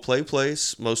the little play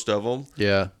place, most of them.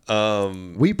 Yeah.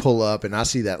 We pull up, and I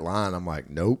see that line. I'm like,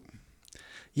 nope.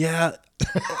 Yeah.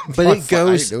 But it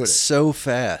goes so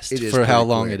fast for how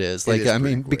long it is.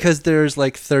 Because there's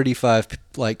 35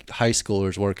 high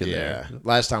schoolers working there.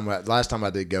 Last time I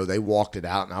did go, they walked it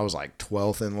out, and I was like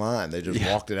 12th in line. They just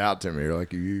walked it out to me. They're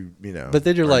like, But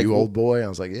then you're like, you old boy? I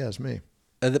was like, yeah, it's me.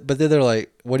 But then they're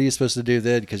like, what are you supposed to do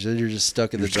then? Because you're just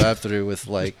stuck in the drive-thru with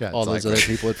all those other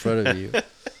people in front of you.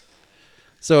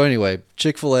 So anyway,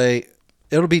 Chick-fil-A,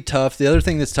 it'll be tough. The other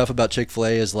thing that's tough about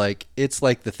Chick-fil-A is it's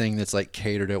like the thing that's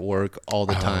catered at work all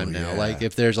the time now. Yeah.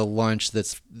 If there's a lunch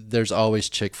there's always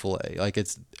Chick-fil-A.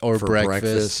 Or For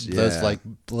breakfast. yeah. Those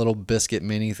little biscuit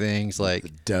mini things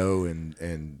the dough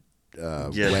and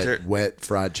wet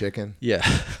fried chicken. Yeah.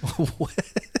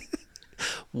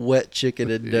 Wet chicken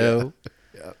and dough.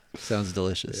 Yeah. Sounds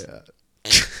delicious. Yeah.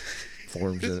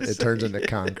 It turns into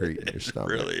concrete in your stomach.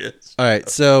 It really is. All right,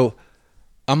 so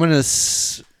I'm gonna.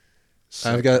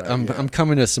 I'm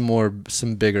coming to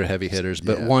some bigger heavy hitters,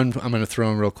 but one I'm gonna throw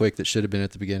in real quick that should have been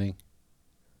at the beginning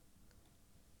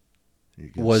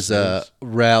was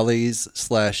rallies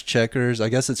 / checkers. I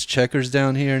guess it's checkers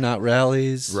down here, not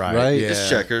rallies. Right? Yeah. It's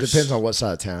checkers. Depends on what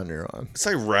side of town you're on. It's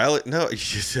like rally. No,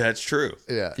 that's true.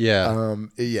 Yeah. Yeah.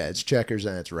 It's checkers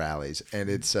and it's rallies, and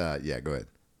it's go ahead.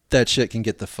 That shit can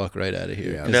get the fuck right out of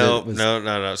here. Yeah. No.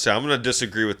 So I'm going to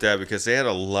disagree with that, because they had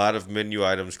a lot of menu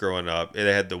items growing up. They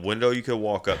had the window you could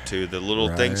walk up to, the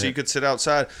little things you could sit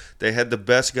outside. They had the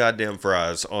best goddamn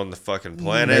fries on the fucking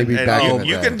planet. Maybe back in the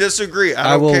you day. can disagree.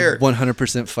 I don't care. I will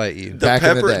 100% fight you.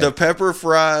 The pepper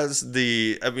fries,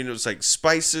 it was like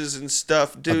spices and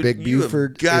stuff, dude. A Big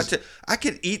Buford. I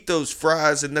could eat those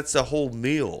fries, and that's the whole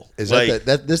meal. Is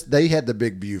they had the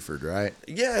Big Buford, right?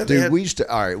 Yeah, dude. We used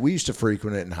to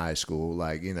frequent it in high school,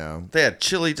 They had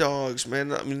chili dogs,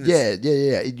 man. Yeah.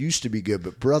 It used to be good,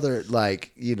 but brother,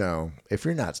 if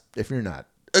you're not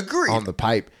agreed on the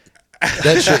pipe,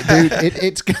 that shit, dude,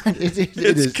 it's coming,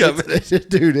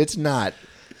 dude. It's not.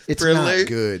 It's really? Not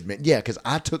good, man. Yeah, because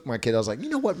I took my kid. I was like, you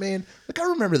know what, man? I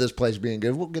remember this place being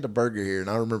good. We'll get a burger here, and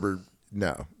I remember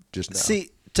no. See,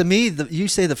 to me, you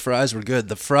say the fries were good.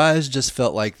 The fries just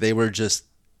felt like they were just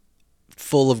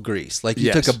full of grease.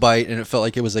 You took a bite and it felt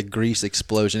like it was a grease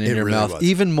explosion in your mouth. Was.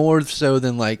 Even more so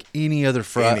than any other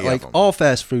fry. All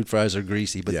fast food fries are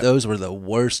greasy, but those were the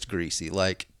worst greasy.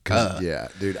 Yeah,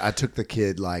 dude, I took the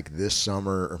kid this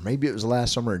summer, or maybe it was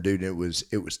last summer, dude. It was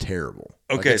terrible.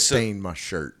 Okay, it stained my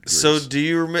shirt. Grease. So do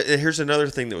you remember? Here's another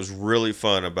thing that was really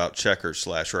fun about checkers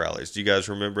 / rallies. Do you guys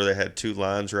remember they had 2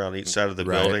 lines around each side of the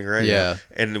building, right? Yeah.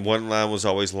 And one line was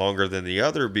always longer than the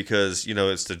other because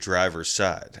it's the driver's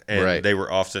side, and they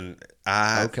were often.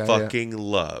 I fucking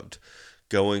loved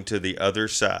going to the other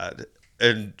side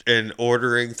and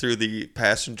ordering through the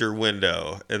passenger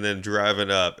window and then driving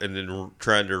up and then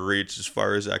trying to reach as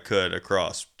far as I could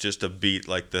across just to beat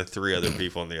like the 3 other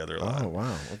people on the other line. Oh,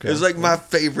 wow. Okay. It was like my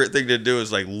favorite thing to do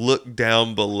is like look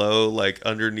down below, like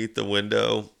underneath the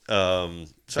window. Sorry,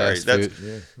 Fast that's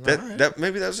food. that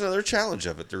maybe that's another challenge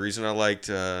of it. The reason I liked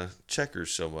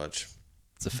Checkers so much.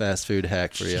 It's a fast food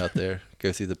hack for you out there.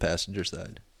 Go through the passenger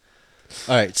side.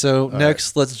 All right, so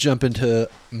next let's jump into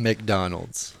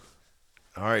McDonald's.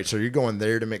 All right, so you're going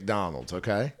there to McDonald's,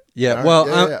 okay? Yeah, All well,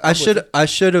 right, I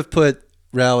should have put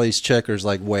Rally's Checkers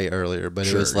like way earlier, but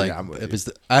it was like I'm with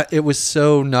it was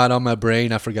so not on my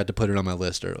brain. I forgot to put it on my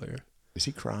list earlier. Is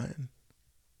he crying?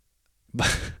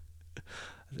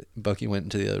 Bucky went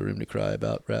into the other room to cry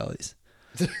about Rally's.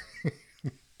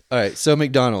 All right, so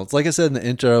McDonald's. Like I said in the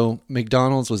intro,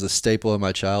 McDonald's was a staple of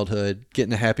my childhood.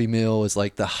 Getting a Happy Meal was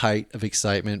like the height of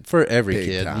excitement for every Big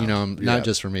kid. time. You know, not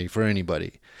just for me, for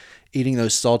anybody. Eating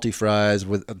those salty fries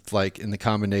with like in the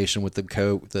combination with the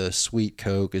Coke, the sweet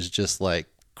Coke is just like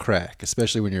crack,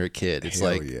 especially when you're a kid. It's Hell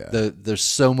like yeah. there's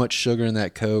so much sugar in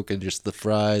that Coke and just the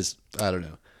fries. I don't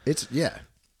know.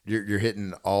 You're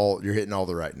hitting all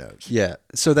the right notes. Yeah.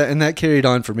 So that carried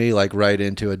on for me like right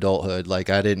into adulthood. Like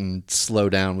I didn't slow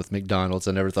down with McDonald's.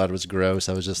 I never thought it was gross.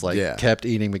 I was just like kept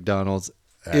eating McDonald's.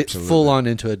 Absolutely. Full on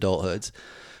into adulthoods.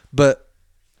 But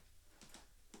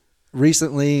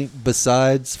recently,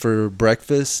 besides for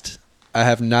breakfast, I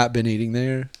have not been eating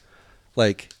there.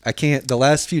 Like I can't. The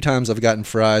last few times I've gotten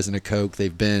fries and a Coke,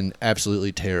 they've been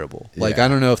absolutely terrible. Like I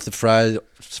don't know if the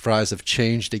fries have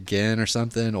changed again or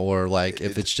something, or like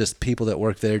if it's just people that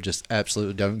work there just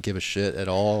absolutely don't give a shit at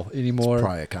all anymore. It's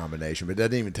probably a combination, but it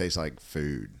doesn't even taste like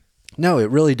food. No, it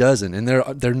really doesn't, and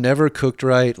they're never cooked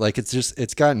right. Like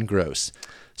it's gotten gross.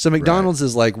 So McDonald's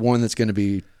is like one that's going to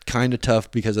be kind of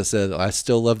tough because I said I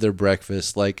still love their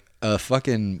breakfast. Like a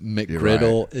fucking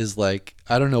McGriddle is like,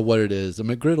 I don't know what it is. A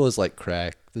McGriddle is like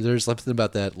crack. There's something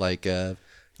about that like I've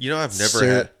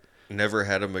never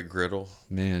had a McGriddle.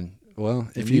 Man, well,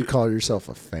 if you call yourself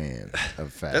a fan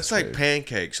of fast that's food. like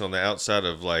pancakes on the outside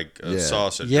of like a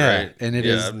sausage, yeah, right? and it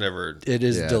is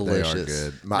delicious.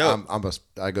 They are good.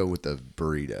 I go with the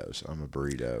burritos. I'm a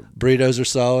burrito. Burritos are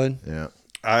solid. Yeah.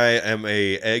 I am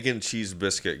a egg and cheese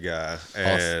biscuit guy,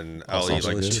 and I'll eat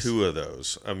like delicious. 2 of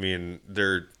those. I mean,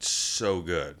 they're so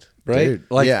good. Right?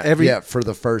 Dude, Like for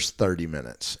the first 30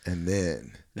 minutes, and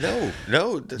then No.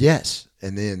 yes,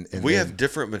 and then We have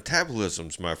different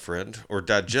metabolisms, my friend, or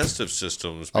digestive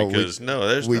systems. Because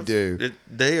we do.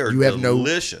 They are You have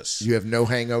delicious. You have no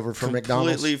hangover from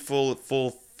McDonald's. Completely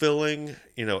fulfilling.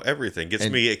 Everything gets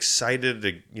me excited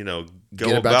to go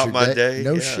Get about your my day.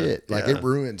 No Yeah, shit. Like yeah. it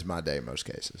ruins my day most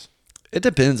cases. It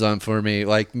depends on for me.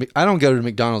 Like I don't go to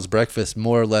McDonald's breakfast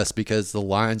more or less because the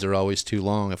lines are always too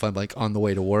long. If I'm like on the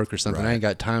way to work or something, I ain't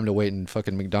got time to wait in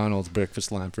fucking McDonald's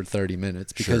breakfast line for 30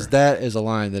 minutes because that is a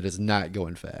line that is not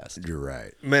going fast. You're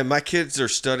right. Man, my kids are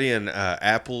studying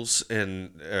apples,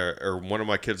 or one of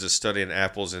my kids is studying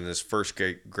apples in his first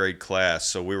grade class.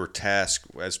 So we were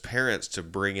tasked as parents to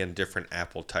bring in different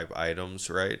apple type items,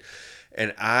 right?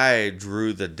 And I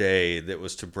drew the day that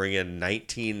was to bring in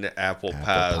 19 apple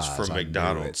pies from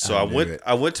McDonald's. So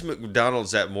I went to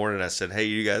McDonald's that morning. I said, "Hey,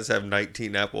 you guys have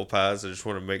 19 apple pies? I just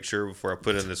want to make sure before I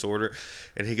put in this order."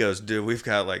 And he goes, "Dude, we've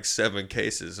got like 7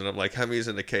 cases." And I'm like, "How many's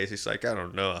in the case?" He's like, "I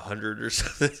don't know, 100 or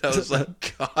something." I was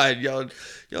like, "God, y'all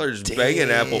are just banging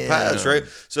apple pies, right?"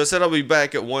 So I said, "I'll be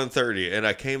back at 1:30." And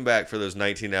I came back for those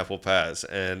 19 apple pies.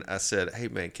 And I said, "Hey,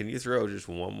 man, can you throw just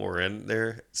one more in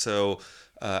there?" So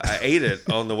I ate it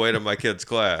on the way to my kid's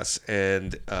class,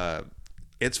 and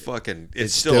it's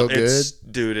still good,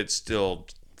 dude. It still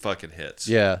fucking hits.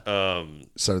 Yeah.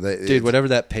 Dude, whatever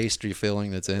that pastry filling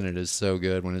that's in it is so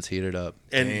good when it's heated up.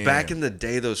 And back in the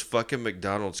day, those fucking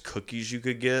McDonald's cookies you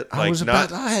could get, I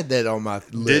had that on my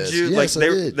list. Did you? Yes, like I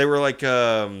did. they were like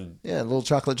little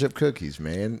chocolate chip cookies,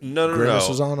 man. No. Grimace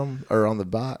was on them or on the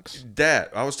box.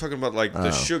 That I was talking about, like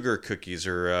the sugar cookies,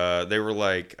 or they were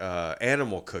like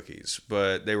animal cookies,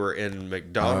 but they were in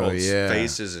McDonald's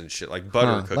faces and shit, like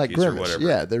butter cookies, like Grimace. or whatever.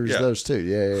 Yeah, there's those too.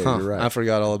 Yeah, you're right. I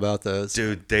forgot all about those.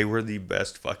 Dude, they were the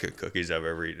best fucking cookies I've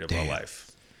ever eaten in my life.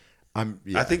 I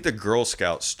think the Girl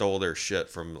Scouts stole their shit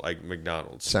from like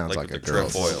McDonald's. Sounds like the a Girl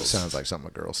trefoils. Sounds like something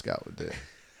a Girl Scout would do.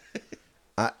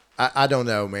 I don't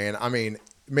know, man. I mean,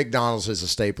 McDonald's is a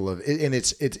staple of, and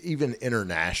it's even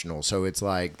international. So it's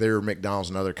like there are McDonald's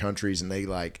in other countries, and they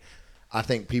like. I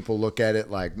think people look at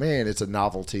it like, man, it's a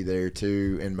novelty there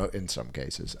too. In some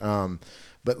cases,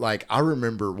 but like I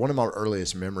remember one of my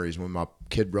earliest memories when my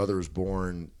kid brother was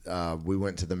born. We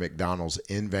went to the McDonald's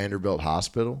in Vanderbilt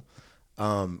Hospital.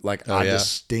 Like I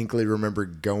distinctly remember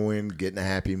getting a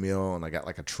Happy Meal, and I got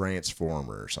like a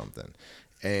Transformer or something.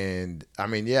 And I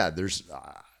mean, yeah,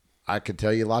 I could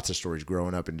tell you lots of stories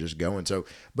growing up and just going. So,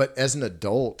 but as an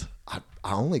adult, I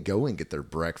only go and get their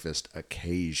breakfast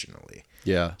occasionally.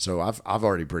 Yeah. So I've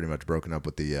already pretty much broken up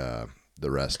with the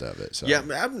rest of it. So yeah,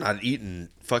 I'm not eating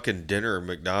fucking dinner at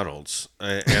McDonald's,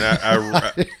 and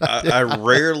I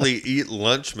rarely eat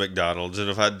lunch McDonald's, and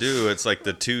if I do, it's like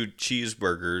the 2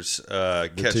 cheeseburgers,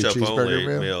 ketchup only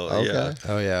meal. Okay. Yeah.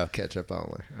 Oh yeah. Ketchup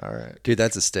only. All right. Dude,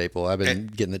 that's a staple. I've been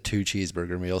getting the 2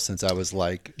 cheeseburger meal since I was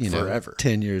like, forever.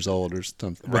 10 years old or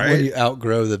something. Right. When you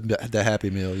outgrow the Happy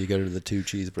Meal, you go to the 2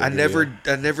 cheeseburger. I never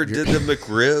did the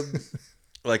McRib.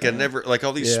 Like I never, like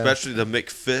all these specialty, the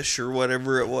McFish or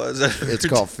whatever it was. It's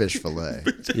called fish fillet.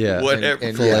 Yeah, whatever.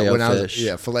 And Filet-O-Fish.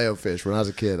 Filet-O-Fish. When I was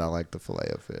a kid, I liked the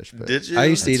Filet-O-Fish. But Did you? I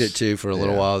used to eat it too for a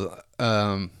little while.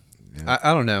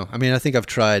 I don't know. I mean, I think I've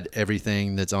tried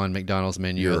everything that's on McDonald's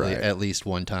menu at least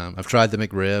one time. I've tried the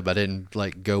McRib. I didn't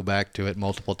like go back to it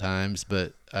multiple times,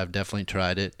 but I've definitely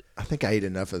tried it. I think I ate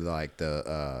enough of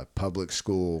the public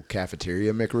school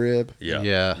cafeteria McRib.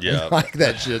 Yeah. Like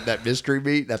that shit, that mystery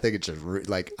meat. I think it's just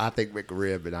like I think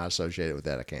McRib, and I associate it with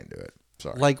that. I can't do it.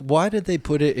 Sorry. Like, why did they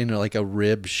put it in like a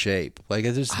rib shape? Like,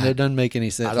 it doesn't make any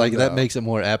sense. Like, that makes it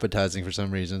more appetizing for some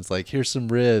reason. It's like, here's some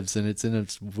ribs, and it's in a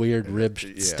weird rib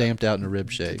stamped out in a rib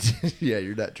shape. Yeah,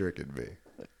 you're not tricking me.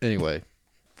 Anyway,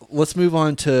 let's move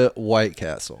on to White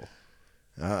Castle.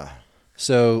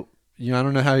 So, I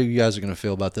don't know how you guys are going to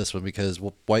feel about this one because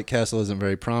White Castle isn't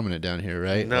very prominent down here,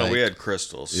 right? No, like, we had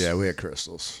Crystals. Yeah, we had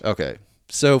Crystals. Okay.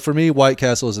 So for me, White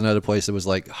Castle is another place that was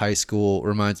like high school,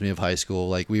 reminds me of high school.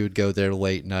 Like we would go there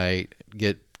late night,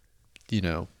 get, in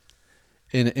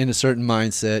a certain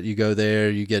mindset. You go there,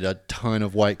 you get a ton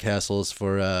of White Castles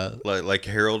for like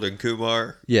Harold and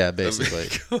Kumar. Yeah, basically.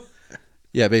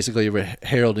 Yeah, basically you were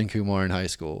Harold and Kumar in high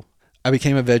school. I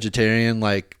became a vegetarian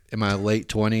like in my late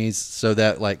 20s, so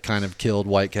that like kind of killed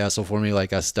White Castle for me.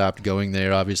 Like I stopped going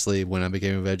there obviously when I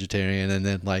became a vegetarian, and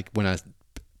then like when I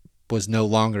was no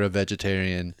longer a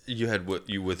vegetarian, you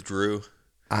withdrew.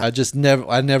 I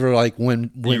never like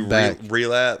went back.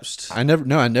 Relapsed. I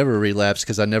never relapsed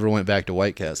because I never went back to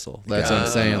White Castle. That's what I'm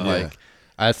saying. Like,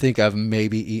 I think I've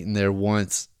maybe eaten there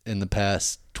once in the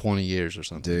past 20 years or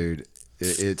something. Dude,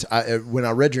 when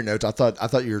I read your notes, I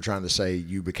thought you were trying to say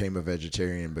you became a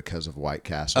vegetarian because of White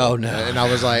Castle. Oh no! And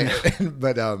I was like,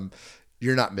 but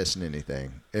you're not missing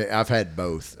anything. I've had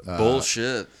both.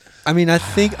 Bullshit. I mean, I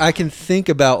think I can think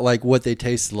about like what they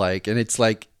taste like, and it's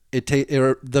like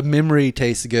the memory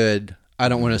tastes good. I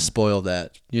don't want to spoil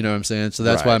that. You know what I'm saying? So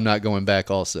that's why I'm not going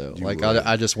back. Also,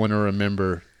 I just want to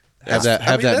remember have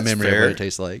that memory of what it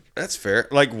tastes like. That's fair.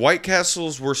 Like White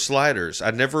Castles were sliders. I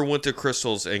never went to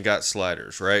Crystals and got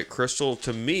sliders. Right? Crystal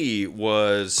to me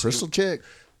was Crystal Chick.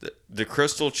 The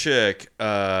Crystal Chick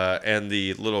and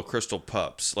the little Crystal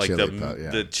Pups, like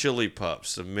the chili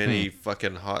pups, the mini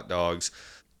fucking hot dogs.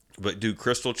 But do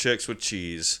Crystal Chicks with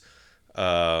cheese,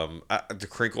 the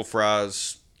crinkle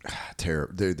fries.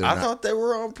 Terrible, dude. I thought they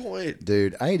were on point,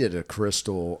 dude. I ate at a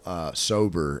Crystal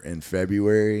sober in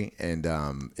February,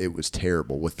 and it was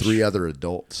terrible with 3 other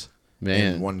adults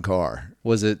in one car.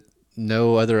 Was it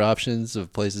no other options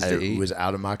of places to eat? It was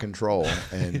out of my control,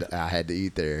 and I had to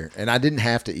eat there. And I didn't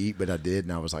have to eat, but I did,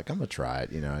 and I was like, I'm gonna try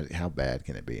it. How bad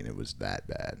can it be? And it was that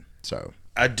bad. So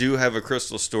I do have a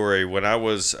Crystal story. When I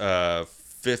was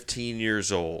 15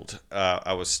 years old,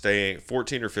 I was staying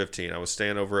 14 or 15. I was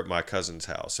staying over at my cousin's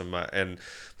house, and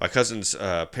my cousin's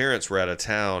parents were out of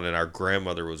town, and our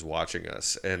grandmother was watching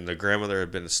us, and the grandmother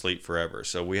had been asleep forever.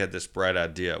 So we had this bright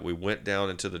idea. We went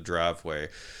down into the driveway.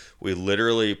 We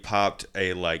literally popped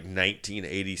a like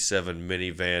 1987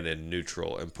 minivan in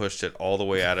neutral and pushed it all the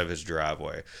way out of his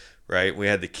driveway. Right, we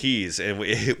had the keys, and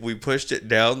we pushed it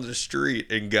down the street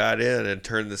and got in and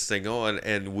turned this thing on,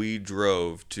 and we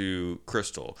drove to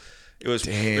Crystal. It was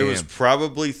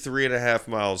probably 3.5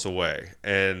 miles away,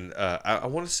 and I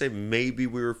want to say maybe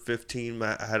we were 15.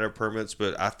 I had our permits,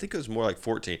 but I think it was more like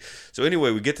 14. So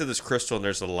anyway, we get to this Crystal, and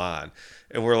there's a line,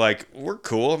 and we're like, we're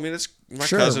cool. I mean, it's my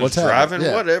cousin's driving,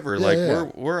 whatever.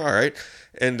 We're all right,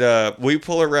 and we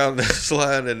pull around this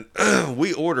line, and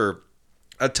we order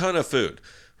a ton of food.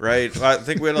 Right, I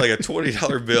think we had like a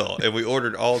 $20 bill, and we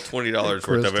ordered all $20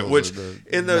 worth of it. Which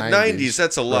in the 90s,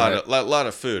 that's a lot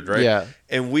of food, right? Yeah.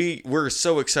 And we're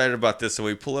so excited about this, and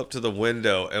we pull up to the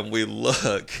window and we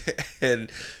look, and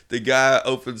the guy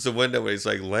opens the window and he's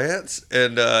like, Lance,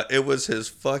 and it was his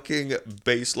fucking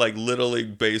little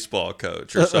league baseball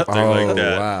coach or something like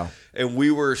that. Wow. And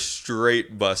we were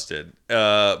straight busted.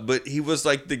 But he was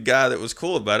like the guy that was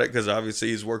cool about it because obviously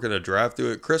he's working a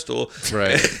drive-through at Crystal,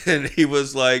 Right? And he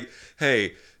was like,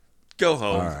 hey, go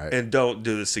home right. and don't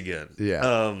do this again.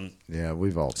 Yeah. Yeah,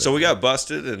 we've all. So we got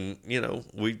busted, and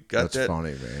we got That's that.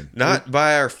 funny, man. Not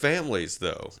by our families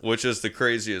though, which is the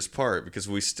craziest part because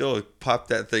we still popped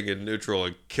that thing in neutral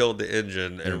and killed the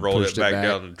engine and rolled it pushed back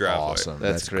down the driveway. Awesome.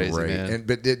 That's crazy, great. man.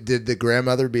 But did the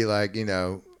grandmother be like,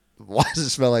 why does it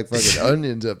smell like fucking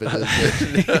onions up in this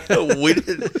bitch? No, we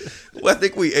didn't. Well, I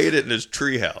think we ate it in his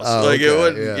treehouse. Oh, It okay,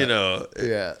 wasn't, yeah.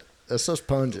 Yeah, that's so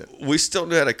pungent. We still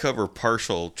knew how to cover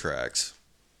partial tracks.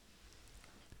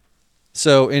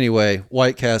 So anyway,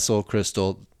 White Castle,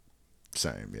 Crystal,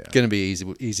 Same, yeah. gonna be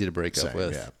easy to break up Same,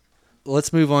 with. yeah.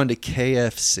 Let's move on to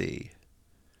KFC.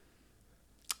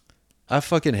 I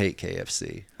fucking hate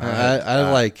KFC.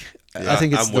 I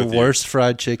think it's I'm the with you. worst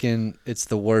fried chicken. It's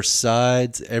the worst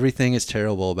sides. Everything is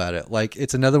terrible about it. Like,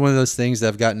 it's another one of those things that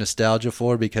I've got nostalgia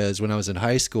for because when I was in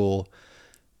high school,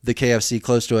 the KFC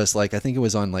close to us, like I think it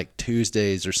was on like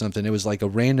Tuesdays or something. It was like a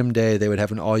random day they would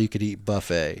have an all-you-could-eat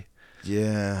buffet.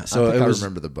 Yeah, So I was-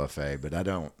 remember the buffet, but I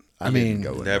don't. I mean,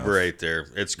 didn't go Never enough. ate there.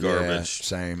 It's Yeah, garbage.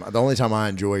 same. The only time I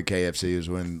enjoy KFC is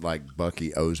when like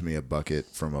Bucky owes me a bucket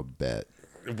from a bet.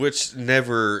 Which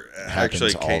never Happens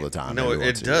actually all came. the time, No, every it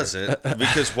once a year. doesn't.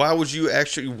 Because why would you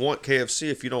actually want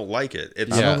KFC if you don't like it?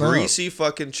 It's I don't know. greasy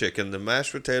fucking chicken. The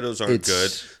mashed potatoes aren't good.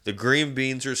 It's- The green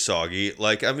beans are soggy.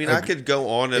 Like, I mean, I could go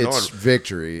on and It's on.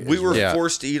 victory. We were Yeah.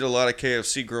 forced to eat a lot of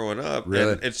KFC growing up,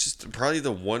 Really? and it's just probably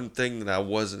the one thing that I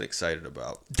wasn't excited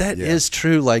about. That is Yeah.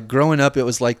 true. Like growing up, it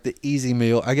was like the easy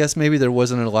meal. I guess maybe there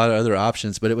wasn't a lot of other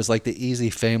options, but it was like the easy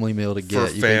family meal to get.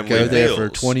 You could family go there for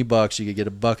meals. $20. You could get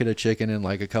a bucket of chicken and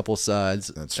like a couple sides.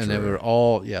 That's and they true. were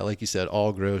all, yeah, like you said,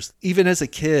 all gross. Even as a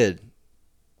kid,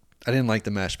 I didn't like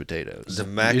the mashed potatoes. The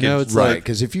mac you know, and- it's right, like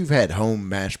because if you've had home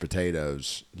mashed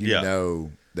potatoes, you Yeah.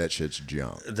 know that shit's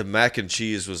junk. The mac and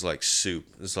cheese was like soup.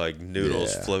 It's like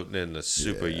noodles Yeah. floating in the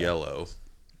soup of Yeah. yellow.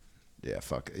 Yeah,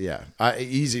 fuck it. Yeah,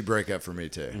 easy breakup for me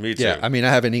too. Me too. yeah. I mean, I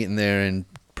haven't eaten there in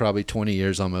probably 20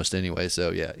 years almost anyway. So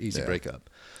yeah, easy Yeah. breakup.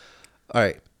 All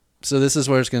right, so this is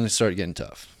where it's going to start getting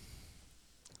tough.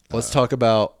 Let's talk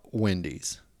about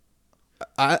Wendy's.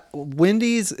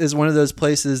 Wendy's is one of those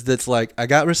places that's like I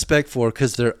got respect for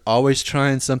because they're always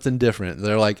trying something different.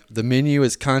 They're like the menu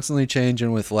is constantly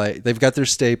changing with like they've got their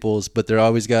staples, but they're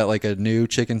always got like a new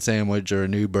chicken sandwich or a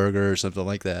new burger or something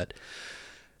like that.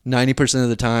 90% of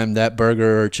the time, that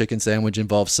burger or chicken sandwich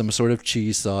involves some sort of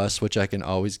cheese sauce, which I can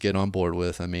always get on board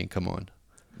with. I mean, come on,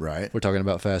 Right. we're talking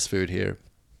about fast food here.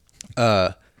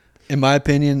 In my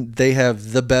opinion, they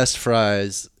have the best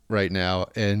fries right now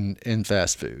in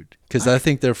fast food because I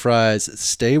think their fries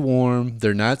stay warm.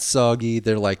 They're not soggy.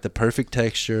 They're like the perfect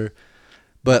texture,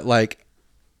 but like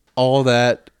all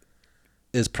that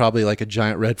is probably like a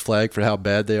giant red flag for how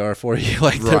bad they are for you.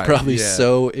 Like they're Right, probably yeah.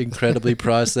 so incredibly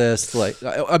processed. Like,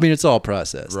 I mean, it's all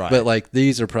processed, Right. but like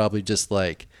these are probably just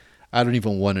like, I don't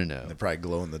even want to know. They probably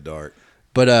glow in the dark.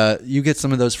 But you get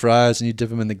some of those fries and you dip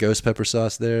them in the ghost pepper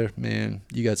sauce there, man,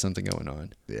 you got something going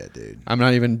on. Yeah, dude. I'm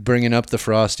not even bringing up the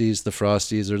Frosties. The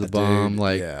Frosties are the bomb. Dude,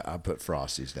 Like yeah, I put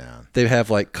Frosties down. they have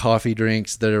like coffee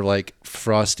drinks that are like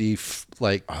frosty,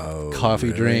 Oh, coffee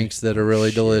really? drinks that are really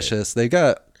Shit. delicious. They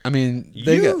got, I mean,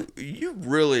 they got. You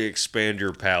really expand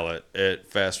your palate at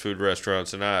fast food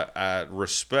restaurants, and I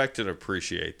respect and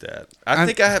appreciate that. I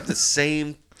think I have the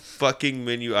same fucking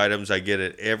menu items I get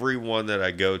at every one that I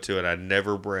go to, and I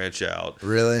never branch out.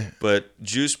 Really? But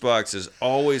Juicebox is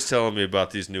always telling me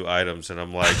about these new items, and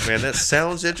I'm like, man, that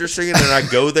sounds interesting. And then I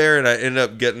go there, and I end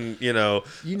up getting,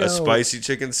 a spicy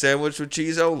chicken sandwich with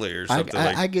cheese only or something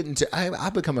I get into I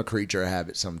become a creature of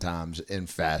habit sometimes in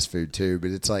fast food too,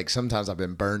 but it's like sometimes I've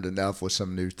been burned enough with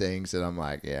some new things that I'm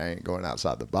like, yeah, I ain't going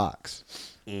outside the box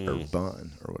or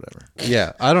bun or whatever.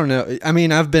 Yeah, I don't know. I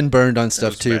mean, I've been burned on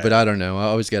stuff was too, bad. but I don't know. I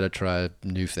always got to try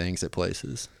new things at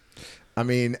places. I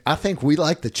mean, I think we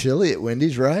like the chili at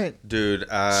Wendy's, right? Dude,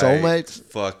 I Soulmates?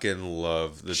 fucking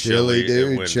love the Chili, chili, at dude.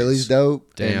 Wendy's. Chili's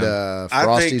dope. Damn. And I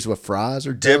Frosties think with fries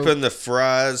are dope. Dipping the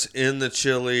fries in the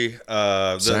chili.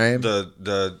 Same.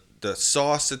 The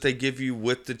sauce that they give you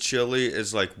with the chili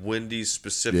is like Wendy's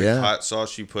specific Yeah. hot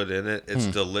sauce you put in it. It's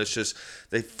delicious.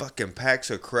 They fucking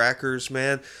packs of crackers,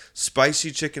 man.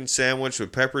 Spicy chicken sandwich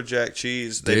with pepper jack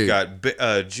cheese. They've Dude.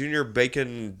 got junior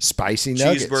bacon Spicy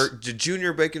nuggets. cheeseburger. The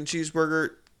junior bacon cheeseburger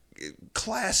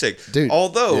classic. Dude,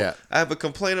 Although yeah. I have a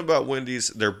complaint about Wendy's,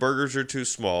 their burgers are too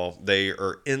small. They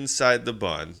are inside the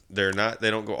bun. They're not.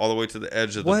 They don't go all the way to the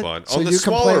edge of the bun. So On the you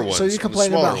smaller ones. So you on the complain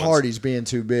smaller about ones. Hardee's being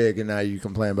too big, and now you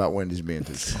complain about Wendy's being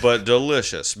too small. But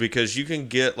delicious, because you can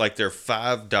get like their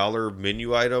 $5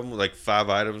 menu item, like 5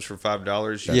 items for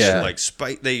 $5. You Yeah. get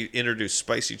like they introduced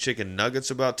spicy chicken nuggets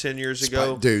about 10 years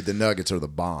ago. Dude, the nuggets are the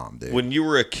bomb, dude. When you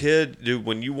were a kid, dude,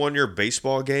 when you won your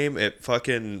baseball game at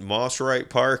fucking Moss Wright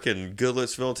Park in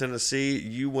Goodlettsville, Tennessee,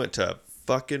 you went to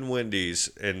fucking Wendy's,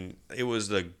 and it was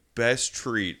the best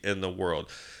treat in the world.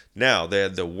 Now, they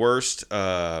had the worst,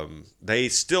 they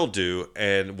still do,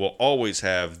 and will always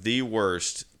have the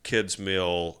worst kids'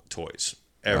 meal toys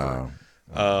ever.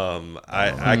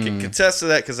 I can contest to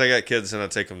that because I got kids and I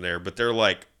take them there, but they're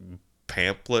like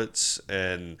pamphlets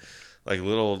and like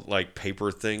little like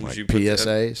paper things, Like you put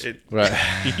PSAs? Right.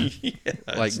 Yeah,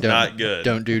 Like it's not good.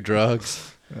 Don't do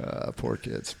drugs. Poor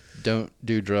kids. Don't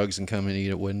do drugs and come and eat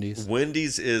at Wendy's.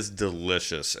 Wendy's is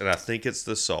delicious, and I think it's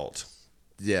the salt.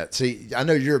 Yeah, see, I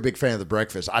know you're a big fan of the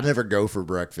breakfast. I never go for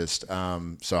breakfast,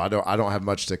 so I don't have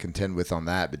much to contend with on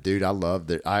that. But dude, I love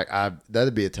that. I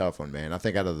that'd be a tough one, man. I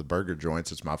think out of the burger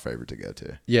joints, it's my favorite to go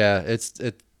to. Yeah, it's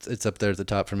up there at the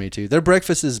top for me too. Their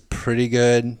breakfast is pretty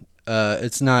good.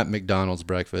 It's not McDonald's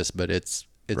breakfast, but it's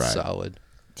Right. solid.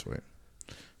 Sweet.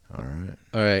 All right.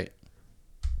 All right.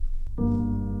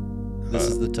 This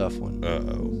is the tough one.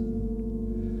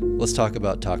 Let's talk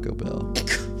about Taco Bell.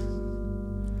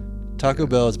 Taco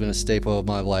Bell has been a staple of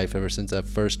my life ever since I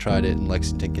first tried it in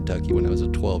Lexington, Kentucky when I was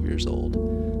 12 years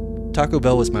old. Taco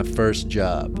Bell was my first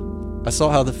job. I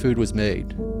saw how the food was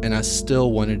made, and I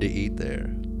still wanted to eat there.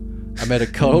 I met a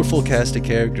colorful cast of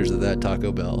characters at that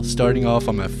Taco Bell, starting off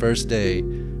on my first day,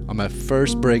 on my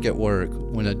first break at work,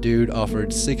 when a dude offered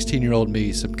 16-year-old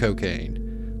me some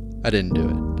cocaine. I didn't do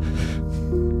it.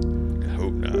 I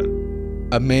hope not.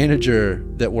 A manager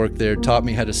that worked there taught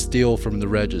me how to steal from the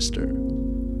register.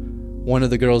 One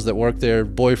of the girls that worked there,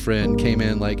 boyfriend, came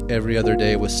in like every other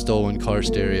day with stolen car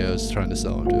stereos trying to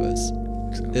sell them to us.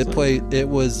 It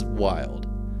was wild.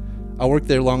 I worked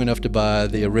there long enough to buy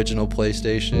the original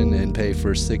PlayStation and pay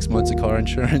for 6 months of car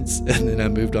insurance, and then I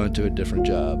moved on to a different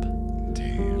job.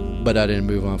 Damn. But I didn't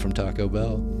move on from Taco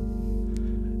Bell.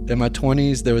 In my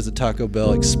 20s, there was a Taco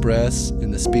Bell Express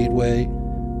in the Speedway,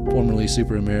 formerly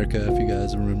Super America, if you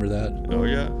guys remember that. Oh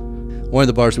yeah. One of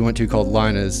the bars we went to called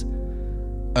Lina's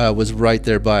was right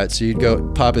there by it, so you'd go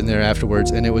pop in there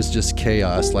afterwards, and it was just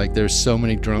chaos. Like, there's so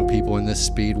many drunk people in this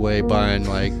Speedway buying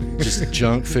like just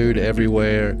junk food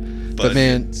everywhere. But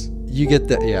man, you get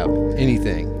that, yeah,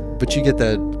 anything. But you get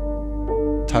that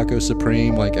Taco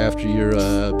Supreme like after you're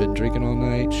been drinking all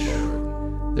night.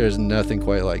 There's nothing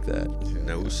quite like that.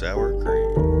 No sour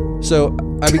cream. So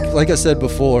like I said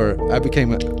before, I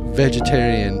became a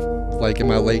vegetarian like in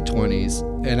my late 20s,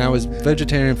 and I was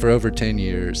vegetarian for over 10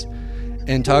 years.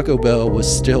 And Taco Bell was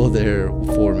still there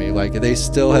for me. Like, they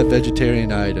still have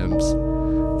vegetarian items.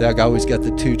 Like, I always got the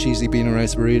 2 cheesy bean and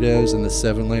rice burritos and the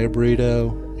 7-layer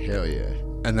burrito. Hell yeah.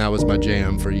 And that was my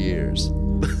jam for years.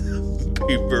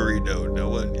 Beef burrito,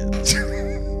 no onions.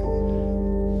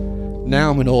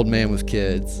 Now I'm an old man with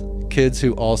kids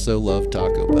who also love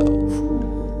Taco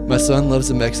Bell. My son loves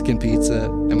a Mexican pizza,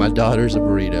 and my daughter's a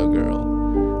burrito girl.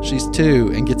 She's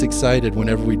 2 and gets excited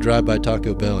whenever we drive by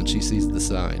Taco Bell and she sees the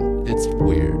sign. It's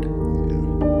weird.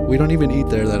 We don't even eat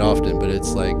there that often, but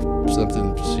it's like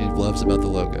something she loves about the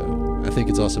logo. I think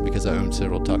it's also because I own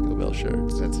several Taco Bell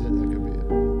shirts. That's it. That could be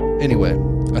it. Anyway,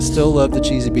 I still love the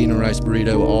cheesy bean and rice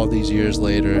burrito all these years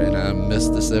later, and I miss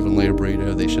the 7-layer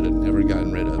burrito. They should have never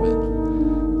gotten rid of it.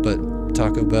 But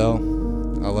Taco Bell,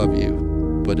 I love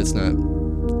you, but it's not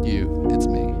you, it's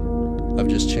me. I've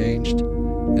just changed,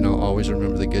 and I'll always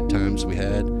remember the good times we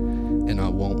had, and I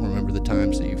won't remember the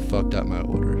times that you fucked up my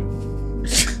order.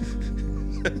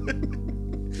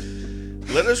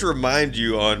 Let us remind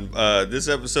you on this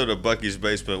episode of Bucky's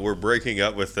Basement, we're breaking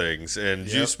up with things, and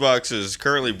Juicebox is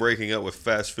currently breaking up with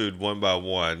fast food one by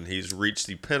one. He's reached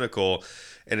the pinnacle,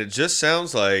 and it just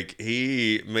sounds like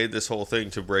he made this whole thing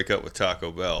to break up with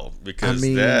Taco Bell, because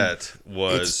that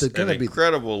was an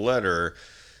incredible letter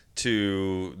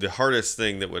to the hardest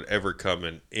thing that would ever come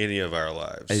in any of our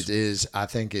lives. It is. I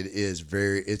think it is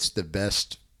it's the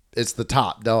best. It's the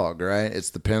top dog, right? It's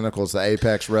the pinnacle. It's the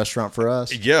apex restaurant for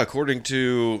us. Yeah, according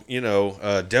to,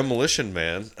 Demolition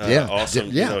Man. Awesome,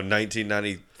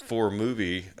 1994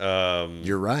 movie.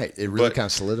 You're right. It really kind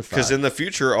of solidified. Because in the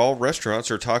future, all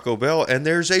restaurants are Taco Bell. And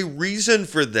there's a reason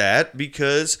for that,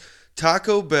 because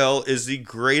Taco Bell is the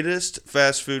greatest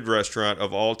fast food restaurant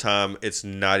of all time. It's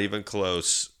not even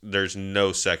close. There's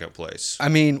no second place. I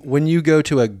mean, when you go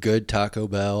to a good Taco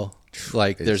Bell,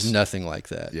 like there's nothing like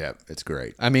that. Yeah, it's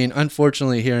great. I mean,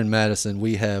 unfortunately, here in Madison,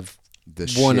 we have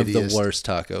one of the worst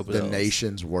Taco Bells. The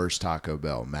nation's worst Taco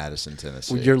Bell, Madison,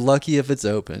 Tennessee. You're lucky if it's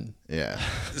open. Yeah.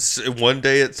 One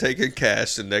day it's taking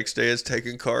cash, the next day it's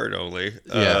taking card only.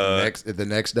 Yeah. The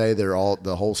next day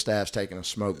the whole staff's taking a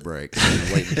smoke break.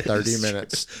 And waiting 30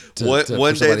 minutes.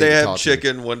 One day they have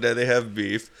chicken, one day they have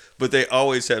beef, but they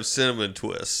always have cinnamon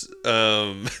twists.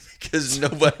 Because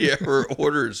nobody ever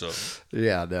orders them.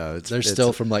 Yeah, no, they're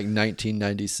still from like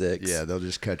 1996. Yeah, they'll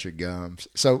just cut your gums.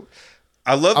 So.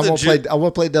 I love I want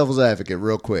to play devil's advocate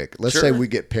real quick. Let's say we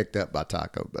get picked up by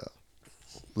Taco Bell.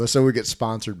 Let's say we get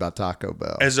sponsored by Taco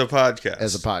Bell. As a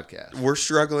podcast. We're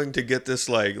struggling to get this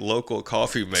like local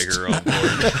coffee maker on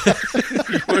board.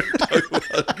 You want to talk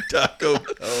about Taco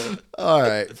Bell? All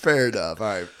right, fair enough.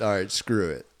 All right, screw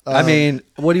it. I mean,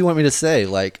 what do you want me to say?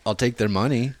 Like, I'll take their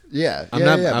money. Yeah, I'm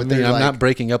not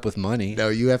breaking up with money. No,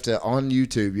 you have to on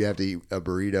YouTube. You have to eat a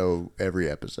burrito every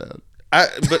episode.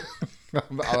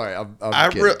 All right,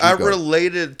 I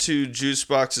related to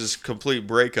Juicebox's complete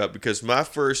breakup because my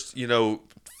first,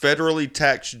 federally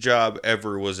taxed job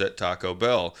ever was at Taco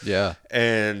Bell. Yeah.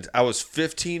 And I was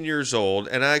 15 years old,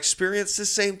 and I experienced the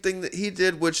same thing that he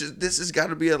did, which is this has got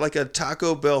to be like a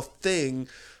Taco Bell thing,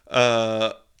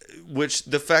 which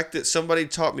the fact that somebody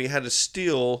taught me how to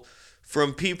steal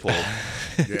from people.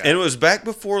 Yeah. And it was back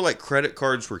before like credit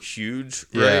cards were huge,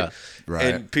 right? Yeah, right.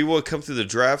 And people would come through the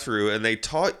drive-thru and they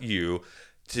taught you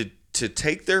to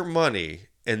take their money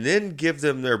and then give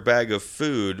them their bag of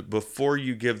food before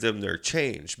you give them their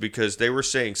change, because they were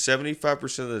saying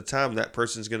 75% of the time that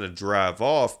person's going to drive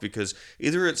off because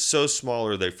either it's so small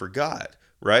or they forgot,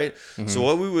 right? Mm-hmm. So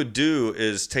what we would do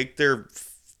is take their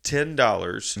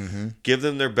 $10, give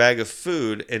them their bag of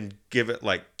food, and give it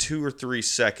like 2 or 3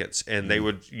 seconds, and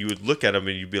you would look at them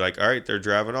and you'd be like, all right, they're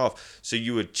driving off. So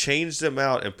you would change them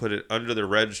out and put it under the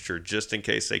register just in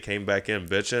case they came back in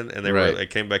bitching, and they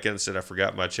came back in and said, I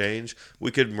forgot my change. We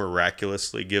could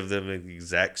miraculously give them the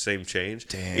exact same change.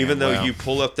 Damn, even though you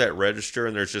pull up that register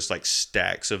and there's just like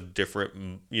stacks of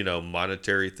different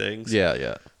monetary things.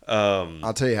 Yeah.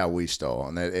 I'll tell you how we stole.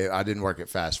 And I didn't work at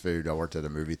fast food. I worked at a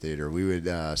movie theater. We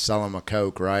would sell them a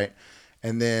Coke, right?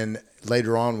 And then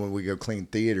later on, when we go clean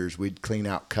theaters, we'd clean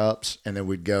out cups, and then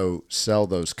we'd go sell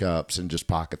those cups and just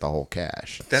pocket the whole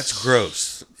cash. That's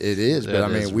gross. It is, but I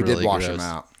mean, we did wash them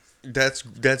out. That's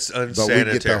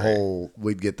unsanitary. But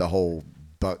we'd get the whole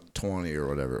 $1.20 or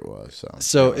whatever it was.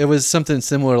 So it was something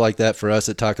similar like that for us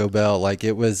at Taco Bell. Like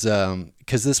it was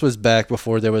because this was back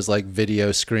before there was like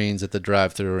video screens at the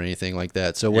drive-thru or anything like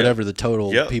that. So whatever the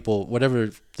total whatever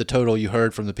the total you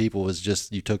heard from the people was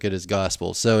just, you took it as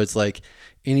gospel. So it's like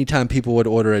anytime people would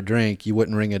order a drink, you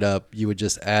wouldn't ring it up. You would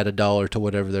just add $1 to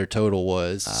whatever their total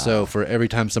was. So for every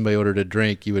time somebody ordered a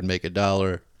drink, you would make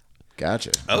 $1. Gotcha.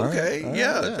 Okay. All right.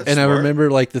 Yeah. That's and smart. I remember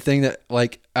like the thing that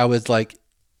like I was like,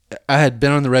 I had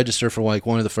been on the register for like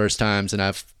one of the first times, and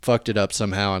I fucked it up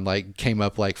somehow and like came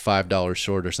up like $5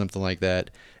 short or something like that.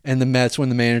 And that's when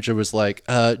the manager was like,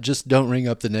 just don't ring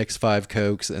up the next 5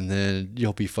 Cokes and then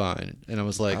you'll be fine. And I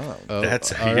was like,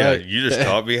 that's all right. You just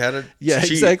taught me how to yeah,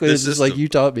 cheat exactly. the It's just system. like, you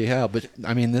taught me how. But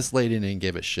I mean, this lady didn't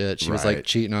give a shit. She was like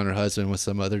cheating on her husband with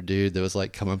some other dude that was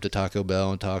like come up to Taco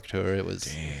Bell and talk to her. It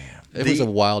was was a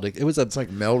wild. It's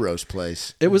like Melrose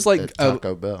Place. It was like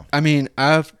Taco Bell. I mean,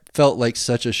 I've felt like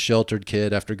such a sheltered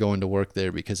kid after going to work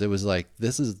there, because it was like,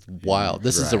 this is wild.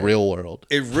 This is the real world.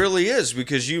 It really is,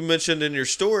 because you mentioned in your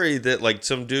story that like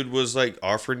some dude was like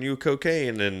offering you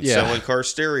cocaine and selling car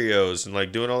stereos and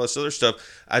like doing all this other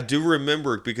stuff. I do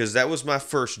remember, because that was my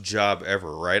first job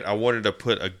ever, right? I wanted to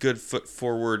put a good foot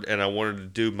forward and I wanted to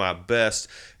do my best.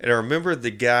 And I remember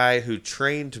the guy who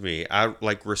trained me, I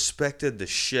like respected the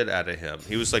shit out of him.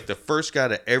 He was like the first guy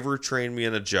to ever train me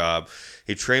in a job.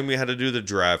 He trained me how to do the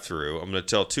drive-thru. I'm going to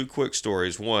tell 2 quick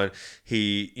stories. One,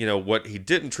 what he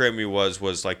didn't train me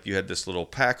was like you had this little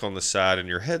pack on the side in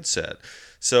your headset.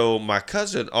 So my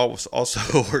cousin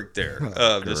also worked there,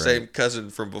 the same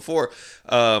cousin from before.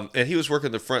 And he was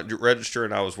working the front register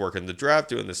and I was working the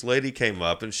drive-thru. And this lady came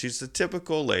up, and she's the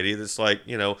typical lady that's like,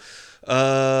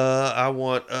 I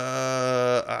want,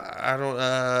 I don't,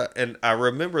 and I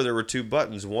remember there were 2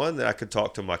 buttons, one that I could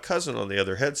talk to my cousin on the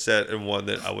other headset and one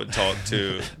that I would talk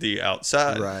to the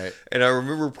outside. Right. And I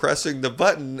remember pressing the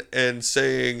button and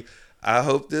saying, I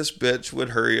hope this bitch would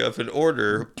hurry up and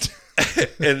order.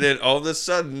 And then all of a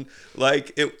sudden,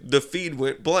 like the feed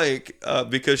went blank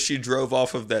because she drove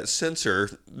off of that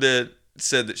sensor that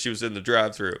said that she was in the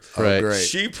drive-thru. Right. Great.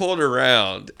 She pulled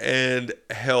around and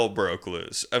hell broke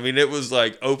loose. I mean, it was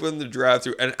like open the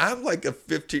drive-thru, and I'm like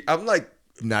I'm like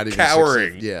Not even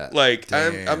cowering. 60, yeah. Like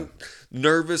Damn. I'm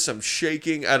nervous. I'm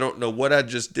shaking. I don't know what I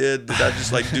just did. Did I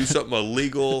just like do something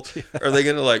illegal? Are they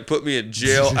gonna like put me in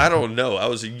jail? I don't know. I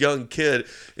was a young kid,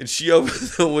 and she opened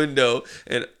the window,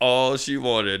 and all she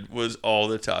wanted was all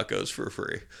the tacos for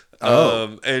free.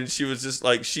 And she was just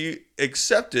like, she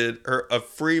accepted a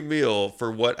free meal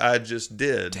for what I just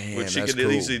did, Damn, which she that's could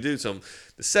cool. easily do something.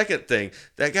 The second thing,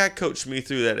 that guy coached me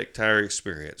through that entire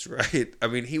experience, right? I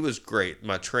mean, he was great,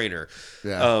 my trainer.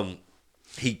 Yeah.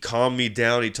 He calmed me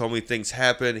down. He told me things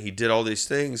happen. He did all these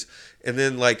things. And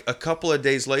then like a couple of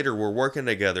days later, we're working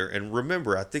together. And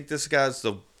remember, I think this guy's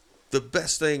the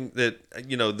best thing that,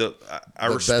 you know, I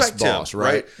The respect best boss, him,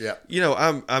 right? right? Yeah. You know,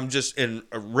 I'm just in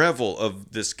a revel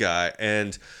of this guy.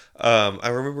 And I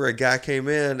remember a guy came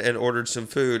in and ordered some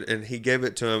food, and he gave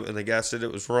it to him, and the guy said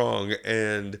it was wrong.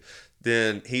 And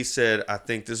then he said, I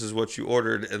think this is what you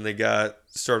ordered. And the guy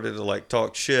started to like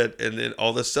talk shit. And then all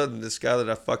of a sudden, this guy that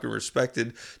I fucking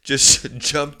respected just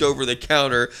jumped over the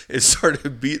counter and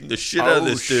started beating the shit out of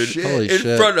this dude shit. Holy in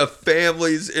shit. front of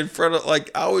families, in front of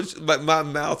like, my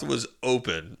mouth was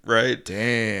open, right?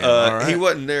 Damn. All right. He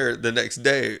wasn't there the next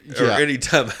day or Yeah. any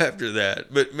time after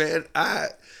that. But man,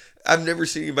 I've never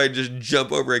seen anybody just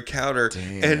jump over a counter.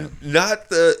 Damn. And not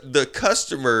the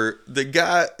customer, the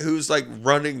guy who's like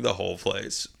running the whole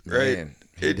place, right? Man,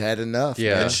 he'd had enough.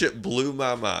 Yeah. man. That shit blew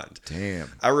my mind.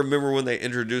 Damn. I remember when they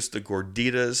introduced the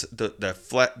gorditas, that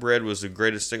flatbread was the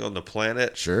greatest thing on the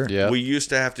planet. Sure. Yeah. We used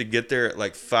to have to get there at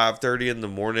like 5:30 in the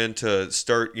morning to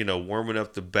start, you know, warming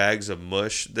up the bags of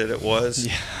mush that it was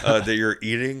that you're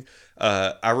eating.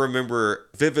 I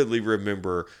vividly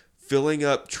remember filling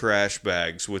up trash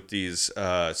bags with these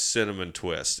cinnamon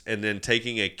twists, and then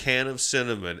taking a can of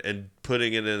cinnamon and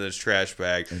putting it in this trash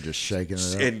bag, And just shaking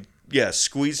it up. and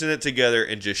squeezing it together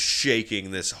and just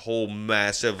shaking this whole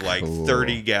massive like Cool.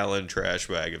 30-gallon trash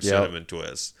bag of Yep. cinnamon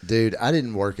twists. Dude, I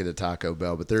didn't work at a Taco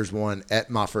Bell, but there's one at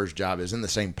my first job. It was in the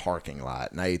same parking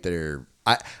lot, and I ate there.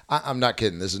 I'm not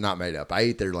kidding. This is not made up. I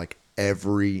ate there like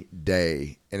every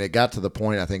day, and it got to the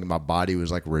point I think my body was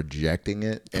like rejecting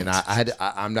it, and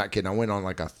I'm not kidding. I went on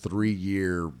like a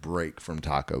 3-year break from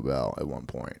Taco Bell at one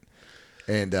point,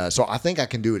 and so I think I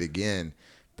can do it again,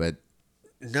 but.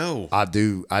 No. I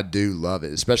do love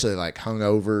it, especially like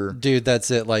hungover. Dude,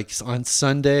 that's it. Like on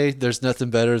Sunday, there's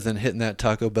nothing better than hitting that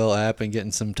Taco Bell app and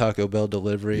getting some Taco Bell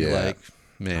delivery. Yeah. Like,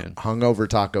 man. Hungover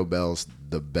Taco Bell's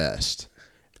the best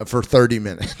for 30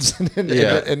 minutes, and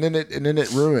then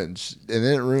it ruins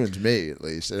me at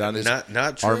least. And I just,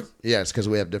 Not true. yeah, it's because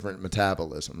we have different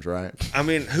metabolisms, right? I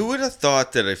mean, who would have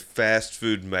thought that a fast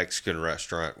food Mexican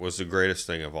restaurant was the greatest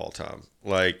thing of all time?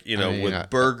 Like, you know, I mean, with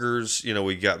burgers, you know,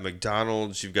 we got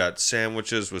McDonald's, you've got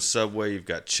sandwiches with Subway, you've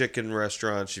got chicken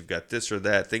restaurants, you've got this or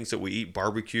that, things that we eat,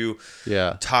 barbecue.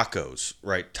 Yeah. Tacos,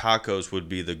 right? Tacos would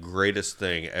be the greatest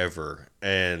thing ever.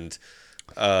 And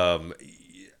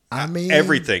I mean,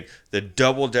 everything. The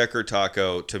double-decker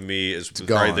taco, to me, is probably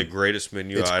gone. the greatest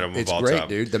menu item of all great, time.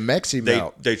 dude. The Mexi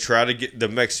Melt. They try to get the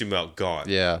Mexi Melt gone.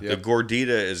 Yeah. The gordita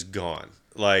is gone.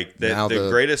 Like Now the the-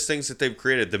 greatest things that they've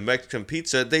created, the Mexican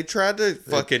pizza, they tried to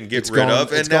fucking get It's rid gone-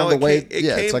 of, it's and now gone the way- it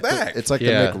yeah, came it's like back. it's like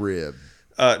Yeah. the McRib.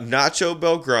 Nacho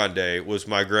Belgrande was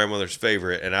my grandmother's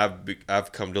favorite, and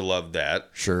I've come to love that.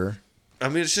 Sure. I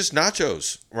mean, it's just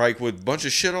nachos, right, with a bunch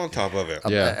of shit on top of it.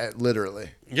 Yeah. Literally.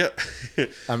 Yeah.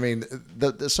 I mean,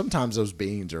 sometimes those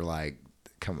beans are like,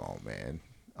 come on, man.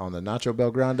 On the Nacho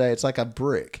Belgrande, it's like a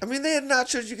brick. I mean, they had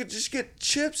nachos. You could just get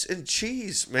chips and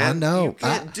cheese, man. I know. You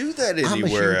can't do that anywhere I'm a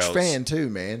huge else. fan too,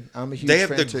 man. I'm a huge They have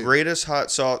fan the too. greatest hot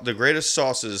sauce, the greatest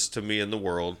sauces to me in the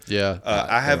world. Yeah.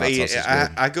 I have hot sauce is good.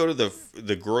 I go to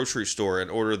the grocery store and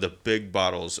order the big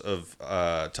bottles of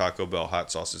Taco Bell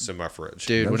hot sauce that's in my fridge.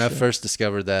 Dude, No when I shit. first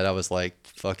discovered that, I was like,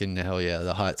 fucking hell yeah,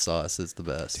 the hot sauce is the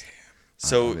best.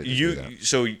 So I need to do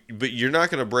that. but you're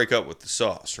not going to break up with the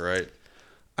sauce, right?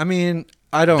 I mean,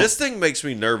 I don't. This thing makes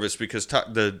me nervous because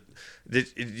did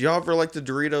y'all ever like the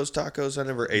Doritos tacos? I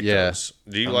never ate Yeah. those.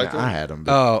 Do you I like mean, them? I had them.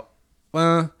 But Oh,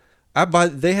 well,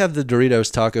 they have the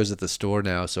Doritos tacos at the store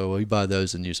now, so we buy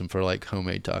those and use them for like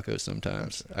homemade tacos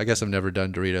sometimes. I guess I've never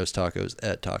done Doritos tacos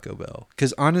at Taco Bell.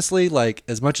 Because honestly, like,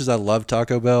 as much as I love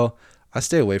Taco Bell, I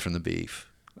stay away from the beef.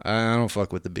 I don't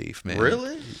fuck with the beef, man.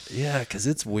 Really? Yeah, because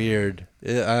it's weird. I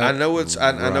know I know it's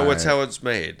Right. how it's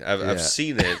made. Yeah. I've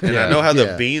seen it, and Yeah. I know how the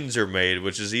Yeah. beans are made,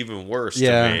 which is even worse.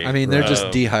 Yeah, to me. I mean, they're just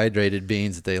Um, dehydrated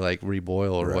beans that they like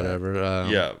reboil or Right. whatever.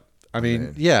 Yeah, I mean,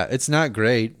 Man. yeah, it's not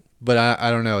great, But I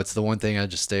don't know. It's the one thing I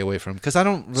just stay away from because I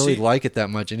don't really like it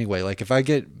that much anyway. Like if I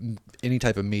get any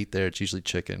type of meat there, it's usually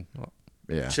chicken.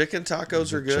 Yeah. Chicken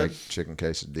tacos are good. Chicken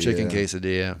quesadilla. Chicken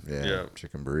quesadilla. Yeah.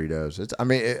 Chicken burritos.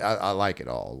 I like it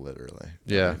all, literally.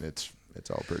 Yeah. It's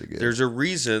all pretty good. There's a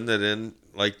reason that in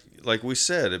like we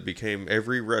said, it became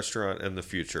every restaurant in the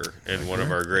future in one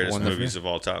of our greatest movies of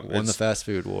all time. Won the fast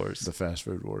food wars. The fast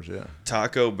food wars, yeah.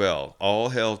 Taco Bell. All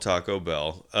hail Taco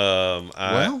Bell. Well,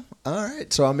 all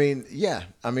right. So,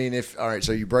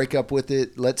 so you break up with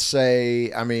it. Let's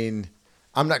say, I'm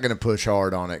not going to push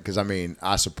hard on it because,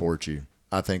 I support you.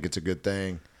 I think it's a good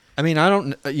thing. I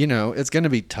don't, it's going to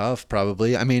be tough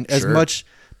probably. As Sure. much,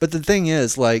 but the thing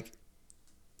is, like,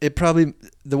 it probably,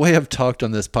 the way I've talked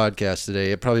on this podcast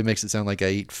today, it probably makes it sound like I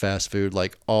eat fast food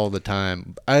like all the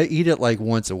time. I eat it like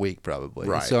once a week probably.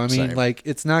 Right. So, Same. like,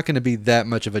 it's not going to be that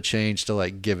much of a change to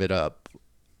like give it up.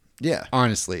 Yeah.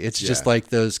 Honestly, it's just like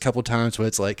those couple times where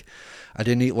it's like, I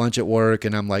didn't eat lunch at work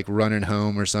and I'm like running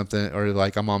home or something, or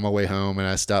like I'm on my way home and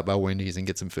I stop by Wendy's and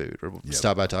get some food, or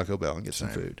stop by Taco Bell and get some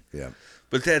food. Yeah.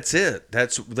 But that's it.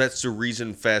 That's the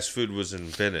reason fast food was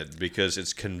invented, because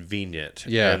it's convenient.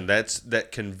 Yeah. And that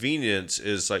convenience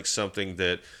is like something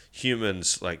that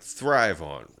humans like thrive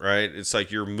on, right? It's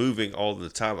like you're moving all the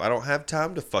time. I don't have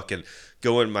time to fucking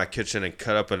go in my kitchen and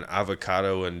cut up an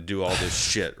avocado and do all this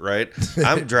shit, right?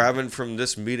 I'm driving from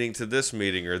this meeting to this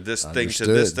meeting, or this thing to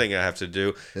this thing I have to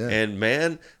do. Yeah. And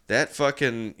man, that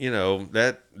fucking,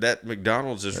 that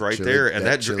McDonald's is right there, and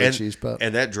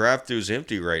that drive-thru's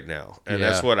empty right now, and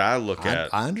that's what I look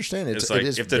at. I understand. It's like,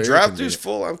 if the drive-thru's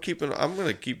full, I'm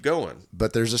gonna keep going.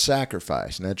 But there's a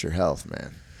sacrifice, and that's your health,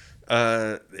 man.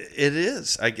 It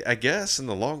is. I guess in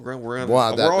the long run, we're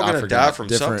all gonna die from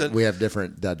something. We have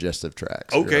different digestive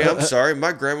tracts. Okay, I'm sorry.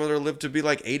 My grandmother lived to be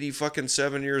like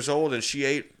 87 years old, and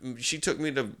she took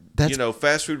me to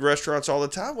fast food restaurants all the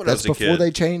time when I was a kid. That's before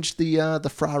they changed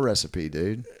the fry recipe,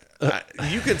 dude.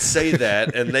 You could say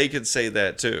that, and they could say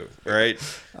that too, right?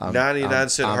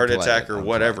 99-cent heart attack or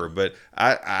whatever. But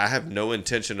I have no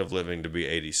intention of living to be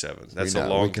 87. That's a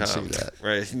long time,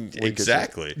 right?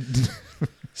 Exactly.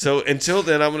 So until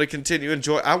then, I'm going to continue to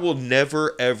enjoy. I will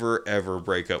never, ever, ever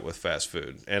break up with fast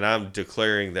food, and I'm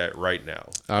declaring that right now.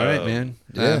 All right, man.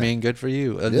 Yeah. Good for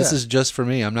you. This is just for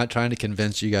me. I'm not trying to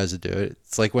convince you guys to do it.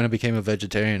 It's like when I became a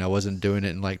vegetarian, I wasn't doing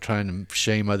it and like trying to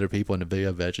shame other people into being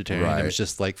a vegetarian. Right. It was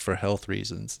just like for health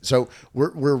reasons. So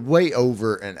we're way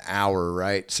over an hour,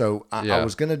 right? So I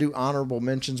was going to do honorable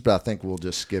mentions, but I think we'll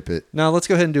just skip it. No, let's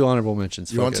go ahead and do honorable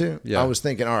mentions. You want to? Yeah. I was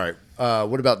thinking, all right,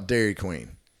 what about Dairy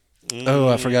Queen? Oh,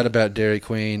 I forgot about Dairy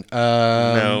Queen.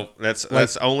 No,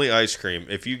 that's only ice cream.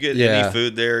 If you get any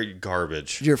food there,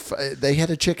 garbage. They had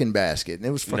a chicken basket, and it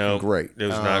was fucking great. It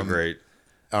was not great.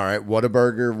 All right,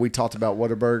 Whataburger. We talked about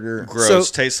Whataburger.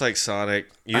 Gross. Tastes like Sonic.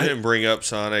 You didn't bring up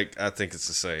Sonic. I think it's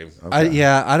the same. Okay.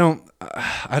 I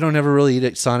don't ever really eat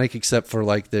at Sonic except for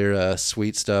like their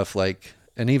sweet stuff. Like,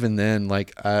 and even then,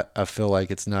 like I feel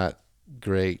like it's not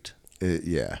great.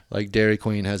 Yeah. Like Dairy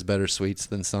Queen has better sweets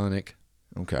than Sonic.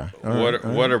 Okay.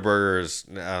 Whataburger is,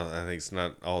 I think it's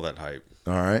not all that hype.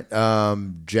 All right.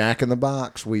 Jack in the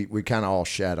Box. We kind of all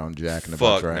shat on Jack in the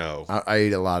Box, right? No. I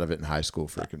ate a lot of it in high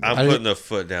school. I'm putting the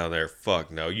foot down there.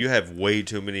 Fuck no. You have way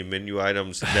too many menu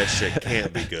items. That shit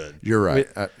can't be good. You're right.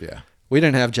 Yeah. We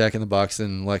didn't have Jack in the Box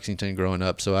in Lexington growing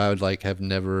up, so I would like have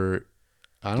never.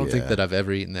 I don't think that I've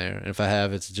ever eaten there. And if I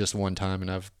have, it's just one time,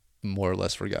 and I've more or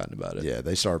less forgotten about it. Yeah,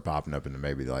 they started popping up in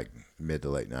maybe like mid to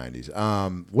late 90s.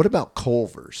 What about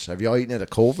Culver's? Have y'all eaten at a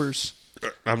Culver's?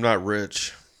 I'm not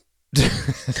rich.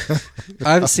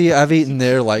 I've eaten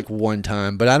there like one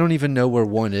time, but I don't even know where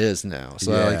one is now.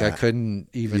 So I couldn't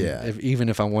even even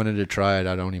if I wanted to try it,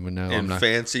 I don't even know. In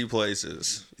fancy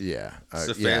places. Yeah. It's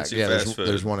a fancy fast food.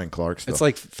 There's one in Clarksville. It's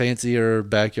like fancier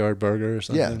backyard burger or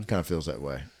something. Yeah, it kind of feels that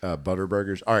way. Butter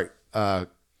burgers. All right.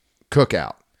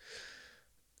 Cookout.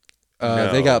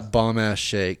 No. They got bomb ass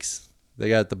shakes. They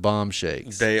got the bomb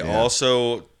shakes. They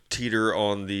also teeter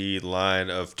on the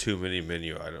line of too many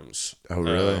menu items. Oh,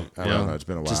 really? I don't know. It's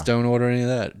been a while. Just don't order any of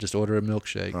that. Just order a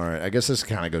milkshake. All right. I guess this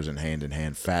kind of goes in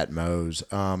hand. Fat Moe's.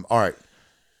 All right.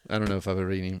 I don't know if I've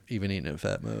ever even eaten at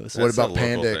Fat Moe's. What about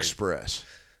Panda Express?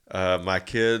 My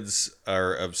kids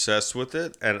are obsessed with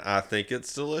it, and I think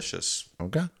it's delicious.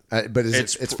 Okay. But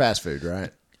it's fast food,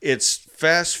 right? It's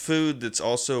fast food that's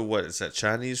also, what, is that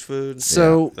Chinese food?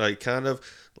 So, like kind of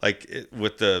like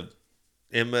with the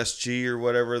MSG or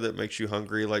whatever that makes you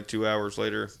hungry like 2 hours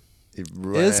later.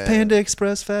 Is Panda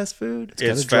Express fast food?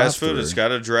 It's fast food. It's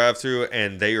got a drive-through,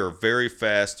 and they are very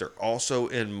fast. They're also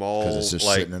in malls,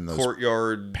 like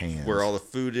Courtyard, where all the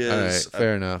food is. All right,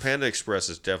 fair enough. Panda Express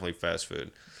is definitely fast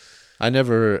food. I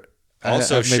never.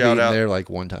 Also, I've maybe shout eaten out there like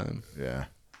one time. Yeah.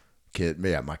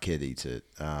 My kid eats it.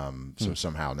 So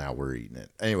somehow now we're eating it.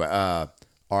 Anyway, all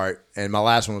right. And my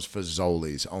last one was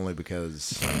Fazoli's, only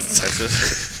because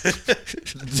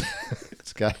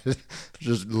it's got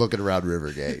just looking around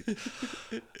Rivergate.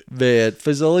 Man,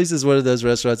 Fazoli's is one of those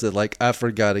restaurants that like I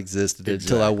forgot existed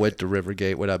until I went to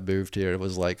Rivergate when I moved here. It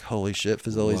was like, holy shit,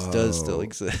 Fazoli's does still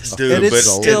exist. Dude, and it's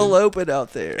but still open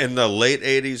out there. In the late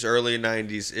 80s, early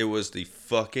 90s, it was the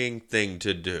fucking thing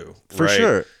to do. For right?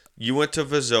 sure. You went to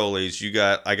Fazoli's.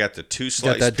 I got the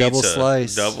 2-slice that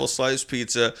pizza, double slice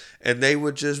pizza, and they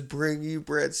would just bring you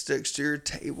breadsticks to your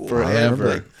table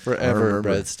forever remember.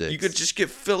 breadsticks. You could just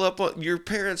fill up on. Your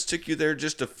parents took you there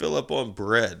just to fill up on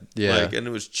bread, and it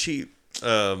was cheap,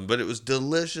 but it was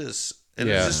delicious and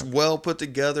it was just well put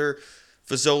together.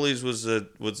 Fazoli's was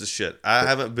the shit. I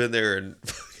haven't been there in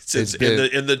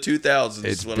the 2000s.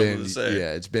 Is what I'm going to say.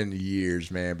 Yeah, it's been years,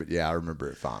 man. But yeah, I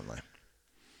remember it fondly.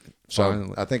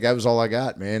 So I think that was all I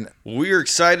got, man. We're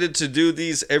excited to do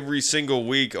these every single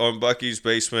week on Bucky's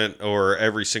Basement, or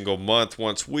every single month,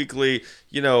 once weekly.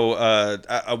 You know,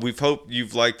 we've hoped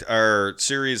you've liked our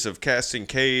series of Casting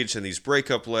Cage and these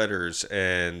breakup letters,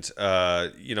 and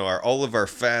all of our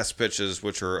fast pitches,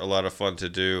 which are a lot of fun to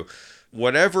do.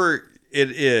 Whatever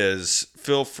it is,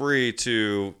 feel free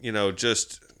to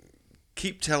just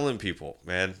keep telling people,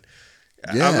 man.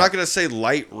 Yeah. I'm not going to say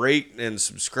rate, and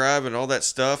subscribe and all that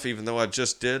stuff, even though I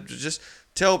just did. Just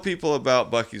tell people about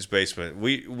Bucky's Basement.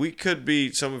 We could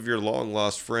be some of your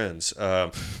long-lost friends.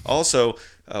 Also,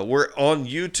 we're on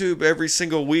YouTube every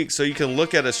single week, so you can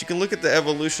look at us. You can look at the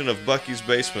evolution of Bucky's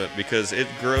Basement, because it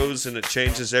grows and it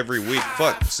changes every week.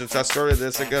 Fuck, since I started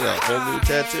this, I got a whole new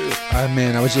tattoo.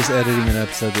 Man, I was just editing an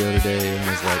episode the other day and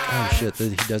was like, oh shit,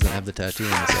 he doesn't have the tattoo in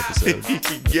this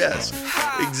episode. Yes,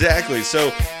 exactly.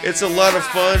 So it's a lot of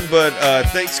fun, but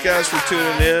thanks guys for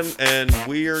tuning in, and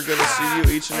we are going to see you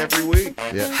each and every week.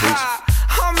 Yeah, peace.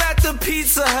 I'm at the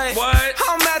Pizza Hut. What?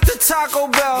 I'm at the Taco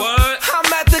Bell. What?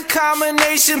 I'm at the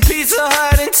combination Pizza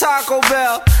Hut and Taco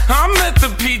Bell. I'm at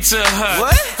the Pizza Hut.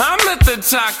 What? I'm at the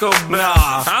Taco Bell.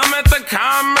 Nah. I'm at the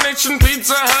combination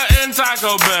Pizza Hut and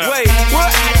Taco Bell. Wait, we're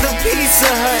at the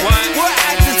Pizza Hut. What? We're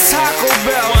at the Taco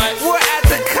Bell. What? We're at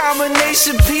the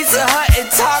combination Pizza Hut and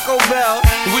Taco Bell.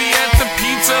 We at the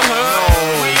Pizza Hut.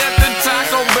 No. We